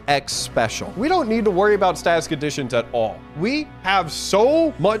 1 X special. We don't need to worry about status conditions at all. We have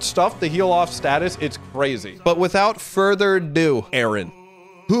so much stuff to heal off status, it's crazy. But without further ado, Aaron,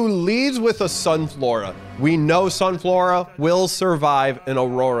 who leads with a Sunflora. We know Sunflora will survive an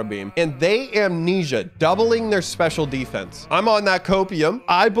Aurora Beam, and they Amnesia, doubling their special defense. I'm on that Copium.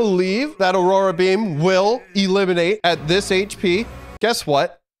 I believe that Aurora Beam will eliminate at this HP. Guess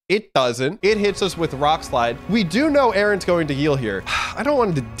what? It doesn't. It hits us with Rock Slide. We do know Aaron's going to heal here. I don't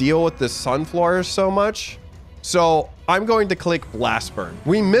want to deal with this Sunflora so much, so I'm going to click Blast Burn.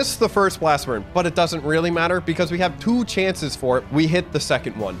 We missed the first Blast Burn, but it doesn't really matter because we have 2 chances for it. We hit the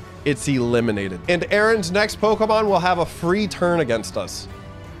second one. It's eliminated. And Aaron's next Pokemon will have a free turn against us.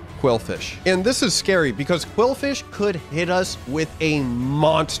 Quillfish. And this is scary because Quillfish could hit us with a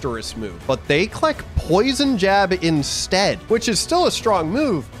monstrous move, but they click Poison Jab instead, which is still a strong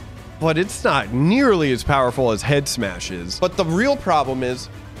move, but it's not nearly as powerful as Head Smash is. But the real problem is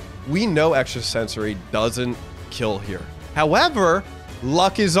we know Extrasensory doesn't kill here. However,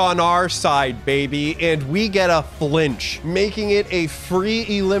 Luck is on our side, baby, and we get a flinch, making it a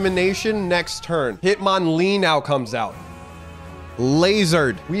free elimination next turn. Hitmonlee now comes out.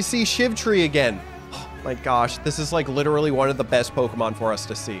 Lasered. We see Shiftry again. Oh my gosh, this is like literally one of the best Pokemon for us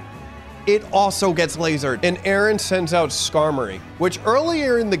to see. It also gets lasered, and Aaron sends out Skarmory, which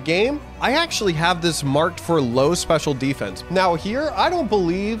earlier in the game, I actually have this marked for low special defense. Now here, I don't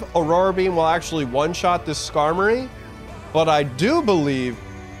believe Aurora Beam will actually one-shot this Skarmory, but I do believe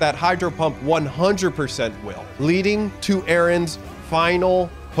that Hydro Pump 100% will, leading to Aaron's final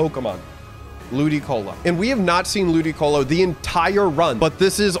Pokemon, Ludicolo. And we have not seen Ludicolo the entire run, but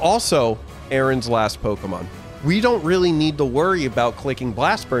this is also Aaron's last Pokemon. We don't really need to worry about clicking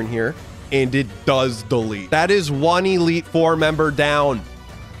Blast Burn here, and it does delete. That is one Elite Four member down.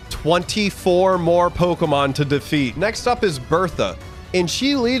 24 more Pokemon to defeat. Next up is Bertha, and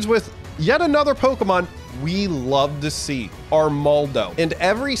she leads with yet another Pokemon we love to see, Armaldo. And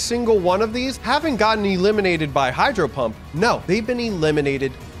every single one of these haven't gotten eliminated by Hydro Pump. No, they've been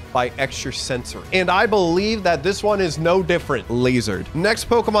eliminated by Extrasensory. And I believe that this one is no different. Lasered. Next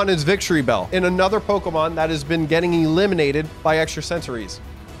Pokemon is Victreebel, and another Pokemon that has been getting eliminated by Extrasensories.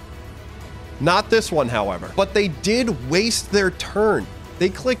 Not this one, however, but they did waste their turn. They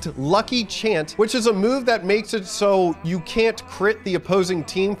clicked Lucky Chant, which is a move that makes it so you can't crit the opposing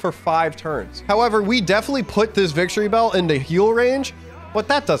team for 5 turns. However, we definitely put this Victreebel into heal range, but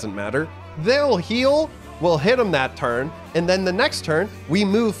that doesn't matter. They'll heal, we'll hit them that turn, and then the next turn, we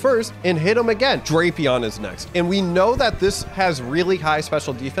move first and hit them again. Drapion is next. And we know that this has really high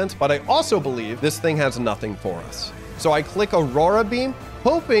special defense, but I also believe this thing has nothing for us. So I click Aurora Beam,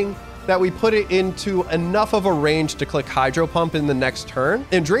 hoping that we put it into enough of a range to click Hydro Pump in the next turn,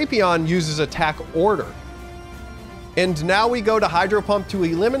 and Drapion uses Attack Order. And now we go to Hydro Pump to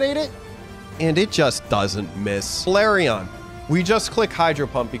eliminate it, and it just doesn't miss. Flareon, we just click Hydro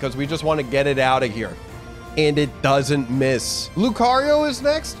Pump because we just want to get it out of here, and it doesn't miss. Lucario is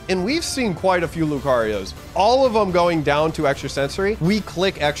next, and we've seen quite a few Lucarios, all of them going down to Extrasensory. We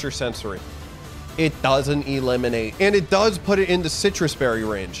click Extrasensory. It doesn't eliminate, and it does put it into Citrus Berry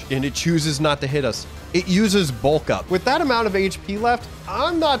range, and it chooses not to hit us. It uses Bulk Up. With that amount of HP left,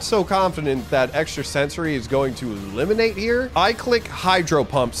 I'm not so confident that Extrasensory is going to eliminate here. I click Hydro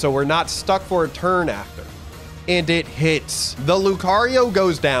Pump so we're not stuck for a turn after, and it hits. The Lucario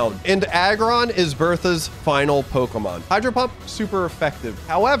goes down, and Aggron is Bertha's final Pokemon. Hydro Pump, super effective.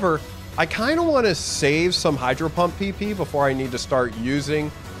 However, I kind of want to save some Hydro Pump PP before I need to start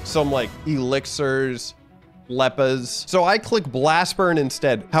using some like elixirs, Leppas. So I click Blast Burn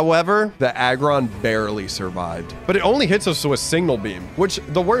instead. However, the Aggron barely survived, but it only hits us with Signal Beam, which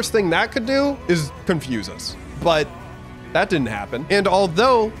the worst thing that could do is confuse us. But that didn't happen. And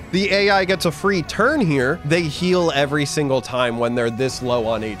although the AI gets a free turn here, they heal every single time when they're this low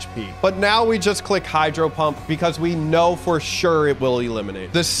on HP. But now we just click Hydro Pump because we know for sure it will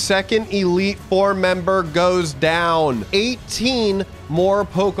eliminate. The second Elite Four member goes down. 18 more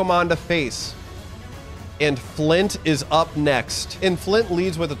Pokemon to face. And Flint is up next. And Flint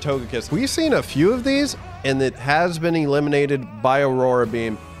leads with a Togekiss. We've seen a few of these, and it has been eliminated by Aurora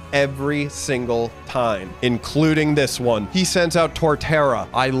Beam every single time, including this one. He sends out Torterra.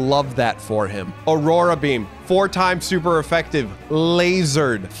 I love that for him. Aurora Beam, 4 times super effective,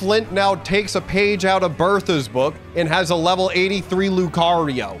 lasered. Flint now takes a page out of Bertha's book and has a level 83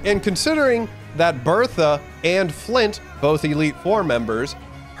 Lucario. And considering that Bertha and Flint, both Elite Four members,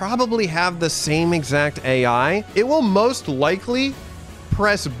 probably have the same exact AI, it will most likely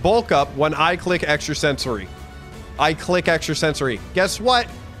press Bulk Up when I click Extrasensory. I click Extrasensory. Guess what?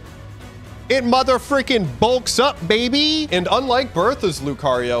 It mother-freaking bulks up, baby! And unlike Bertha's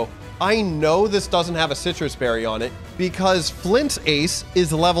Lucario, I know this doesn't have a Citrus Berry on it because Flint's Ace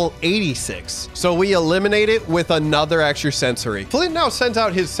is level 86. So we eliminate it with another Extrasensory. Flint now sends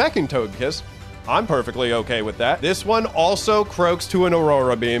out his second Togekiss. I'm perfectly okay with that. This one also croaks to an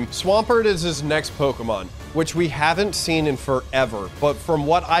Aurora Beam. Swampert is his next Pokemon, which we haven't seen in forever. But from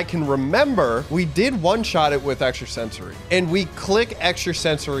what I can remember, we did one-shot it with Extrasensory. And we click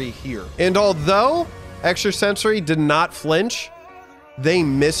Extrasensory here. And although Extrasensory did not flinch, they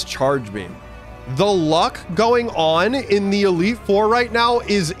missed Charge Beam. The luck going on in the Elite Four right now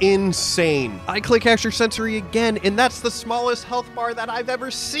is insane. I click Extrasensory again, and that's the smallest health bar that I've ever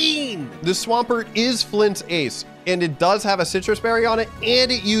seen. The Swampert is Flint's Ace, and it does have a Citrus Berry on it,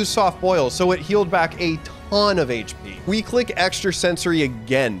 and it used Soft Boil, so it healed back a ton of HP. We click Extrasensory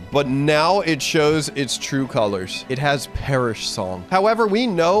again, but now it shows its true colors. It has Perish Song. However, we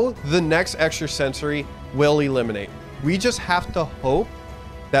know the next Extrasensory will eliminate. We just have to hope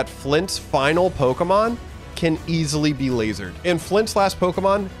that Flint's final Pokemon can easily be lasered. And Flint's last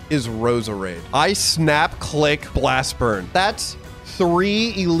Pokemon is Roserade. I snap, click, Blast Burn. That's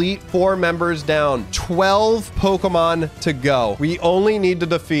 3 Elite Four members down, 12 Pokemon to go. We only need to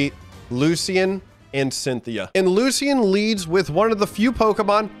defeat Lucian and Cynthia. And Lucian leads with one of the few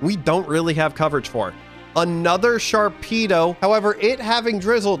Pokemon we don't really have coverage for. Another Sharpedo. However, it having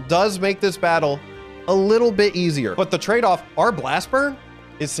Drizzle does make this battle a little bit easier. But the trade-off, our Blast Burn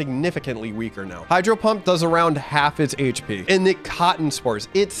is significantly weaker now. Hydro Pump does around half its HP. And the Cotton Spores,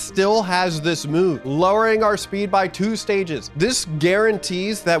 it still has this move, lowering our speed by 2 stages. This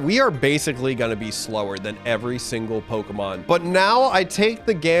guarantees that we are basically gonna be slower than every single Pokemon. But now I take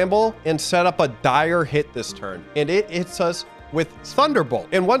the gamble and set up a dire hit this turn, and it hits us with Thunderbolt.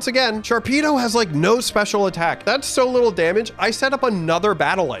 And once again, Sharpedo has like no special attack. That's so little damage. I set up another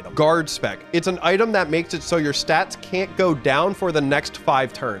battle item, Guard Spec. It's an item that makes it so your stats can't go down for the next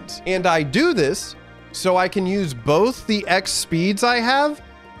 5 turns. And I do this so I can use both the X speeds I have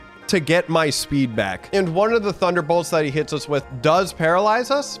to get my speed back. And one of the Thunderbolts that he hits us with does paralyze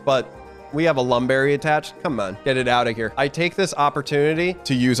us, but we have a Lumberry attached. Come on, get it out of here. I take this opportunity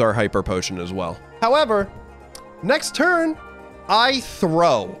to use our Hyper Potion as well. However, next turn, I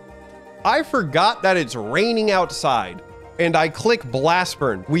throw. I forgot that it's raining outside, and I click Blast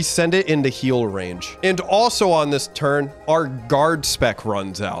Burn. We send it into heal range. And also on this turn, our Guard Spec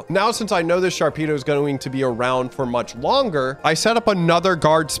runs out. Now, since I know this Sharpedo is going to be around for much longer, I set up another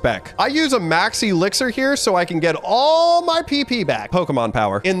Guard Spec. I use a Max Elixir here so I can get all my PP back. Pokemon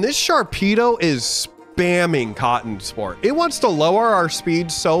power. And this Sharpedo is spamming Cotton Spore. It wants to lower our speed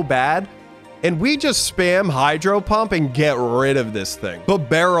so bad, and we just spam Hydro Pump and get rid of this thing. But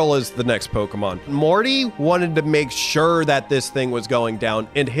Barrel is the next Pokemon. Morty wanted to make sure that this thing was going down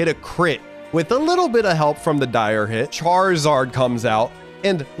and hit a crit with a little bit of help from the dire hit. Charizard comes out,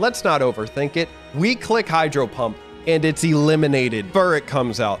 and let's not overthink it. We click Hydro Pump and it's eliminated. Furret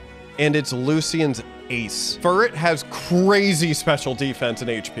comes out and it's Lucian's ace. Furret has crazy special defense and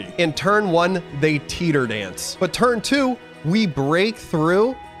HP. In turn 1, they teeter dance. But turn 2, we break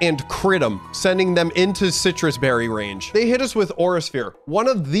through and crit them, sending them into Citrus Berry range. They hit us with Aura Sphere, one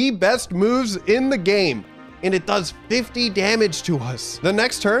of the best moves in the game, and it does 50 damage to us. The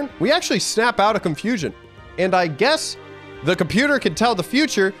next turn, we actually snap out of Confusion, and I guess the computer can tell the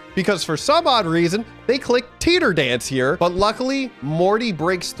future because for some odd reason, they click Teeter Dance here, but luckily, Morty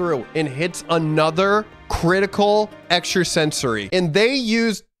breaks through and hits another critical extrasensory, and they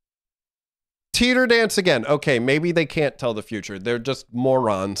use Teeter Dance again. Okay, maybe they can't tell the future. They're just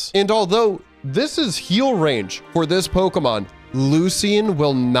morons. And although this is heal range for this Pokemon, Lucian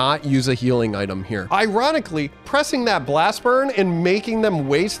will not use a healing item here. Ironically, pressing that Blast Burn and making them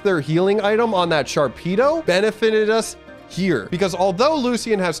waste their healing item on that Sharpedo benefited us here, because although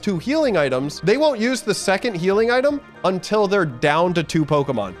Lucian has 2 healing items, they won't use the second healing item until they're down to 2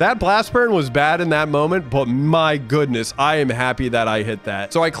 Pokemon. That Blast Burn was bad in that moment, but my goodness, I am happy that I hit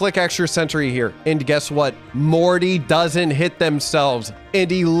that. So I click Extra Sentry here, and guess what? Morty doesn't hit themselves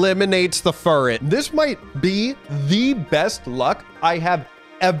and eliminates the Furret. This might be the best luck I have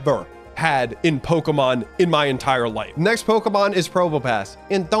ever had in Pokemon in my entire life. Next Pokemon is Probopass,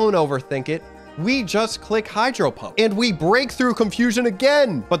 and don't overthink it. We just click Hydro Pump and we break through Confusion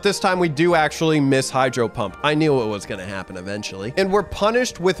again. But this time we do actually miss Hydro Pump. I knew it was going to happen eventually. And we're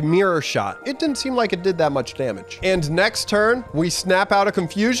punished with Mirror Shot. It didn't seem like it did that much damage. And next turn, we snap out of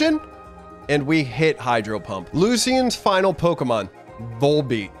Confusion and we hit Hydro Pump. Lucian's final Pokemon,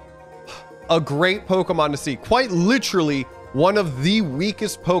 Volbeat. A great Pokemon to see. Quite literally one of the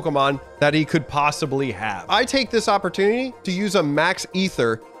weakest Pokemon that he could possibly have. I take this opportunity to use a Max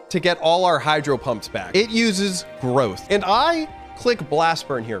Ether to get all our Hydro Pumps back. It uses Growth. And I click Blast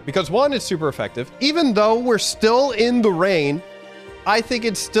Burn here because 1, it's super effective. Even though we're still in the rain, I think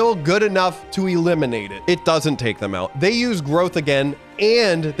it's still good enough to eliminate it. It doesn't take them out. They use Growth again,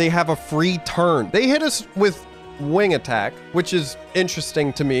 and they have a free turn. They hit us with Wing Attack, which is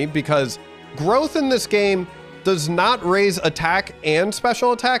interesting to me because Growth in this game does not raise attack and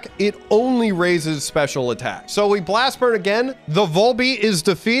special attack. It only raises special attack. So we Blast Burn again. The Volbeat is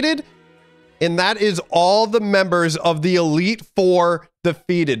defeated. And that is all the members of the Elite Four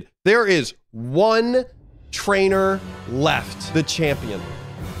defeated. There is 1 trainer left. The champion,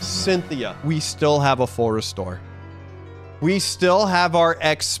 Cynthia. We still have a full restore. We still have our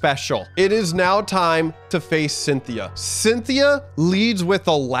X special. It is now time to face Cynthia. Cynthia leads with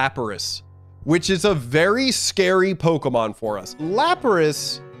a Lapras, which is a very scary Pokemon for us.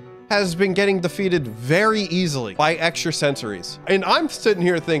 Lapras has been getting defeated very easily by extra sensories. And I'm sitting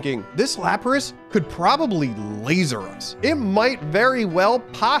here thinking, this Lapras could probably laser us. It might very well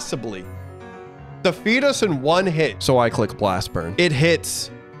possibly. defeat us in one hit. So I click Blast Burn. It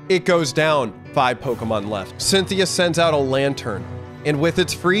hits. It goes down. 5 Pokemon left. Cynthia sends out a Lantern, and with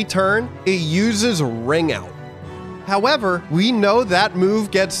its free turn, it uses Ring Out. However, we know that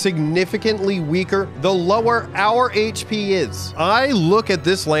move gets significantly weaker the lower our HP is. I look at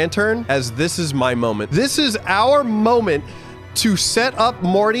this Lantern as this is my moment. This is our moment to set up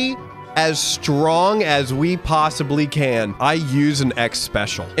Morty as strong as we possibly can. I use an X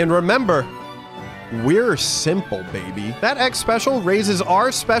special. And remember, we're simple, baby. That X special raises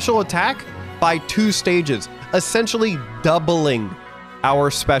our special attack by 2 stages, essentially doubling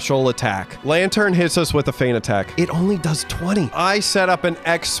our special attack. Lantern hits us with a feint attack. It only does 20. I set up an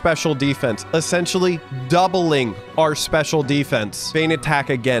X special defense, essentially doubling our special defense. Feint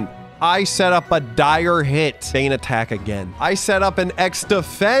attack again. I set up a dire hit. Feint attack again. I set up an X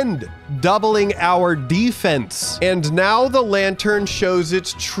defend, doubling our defense. And now the Lantern shows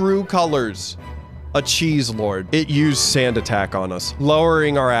its true colors. A cheese lord. It used sand attack on us,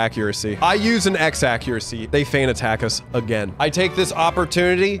 lowering our accuracy. I use an X accuracy. They feint attack us again. I take this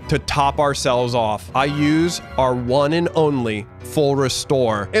opportunity to top ourselves off. I use our one and only full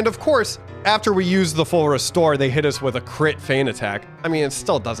restore. And of course, after we use the full restore, they hit us with a crit feint attack. I mean, it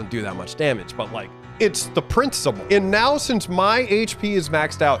still doesn't do that much damage, but like, it's the principle. And now since my HP is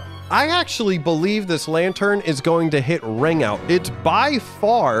maxed out, I actually believe this Lantern is going to hit Ring Out. It's by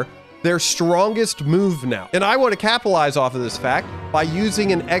far their strongest move now. And I want to capitalize off of this fact by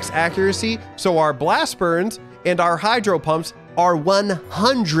using an X accuracy, so our Blast Burns and our Hydro Pumps are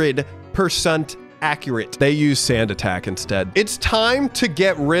 100% accurate. They use Sand Attack instead. It's time to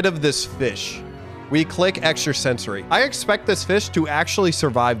get rid of this fish. We click Extra Sensory. I expect this fish to actually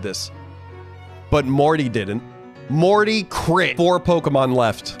survive this, but Morty didn't. Morty crit. 4 Pokemon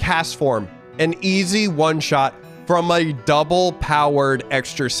left. Cast Form, an easy one-shot from a double-powered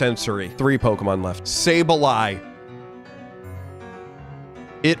Extra Sensory. 3 Pokemon left. Sableye.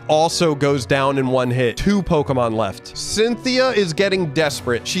 It also goes down in 1 hit. 2 Pokemon left. Cynthia is getting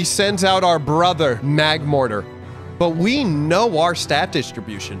desperate. She sends out our brother, Magmortar. But we know our stat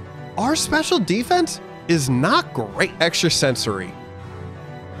distribution. Our special defense is not great. Extra Sensory.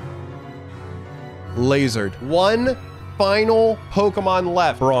 Lasered. 1 final Pokemon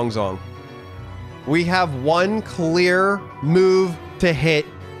left. Bronzong. We have 1 clear move to hit,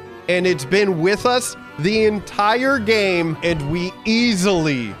 and it's been with us the entire game, and we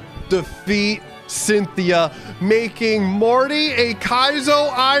easily defeat Cynthia, making Morty a Kaizo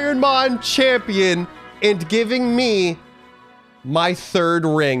Ironmon champion and giving me my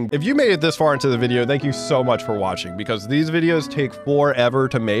 3rd ring. If you made it this far into the video, thank you so much for watching, because these videos take forever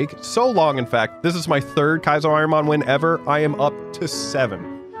to make. So long, in fact. This is my 3rd Kaizo Ironmon win ever. I am up to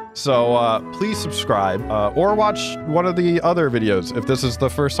 7. So please subscribe or watch one of the other videos if this is the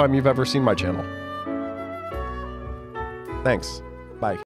first time you've ever seen my channel. Thanks. Bye.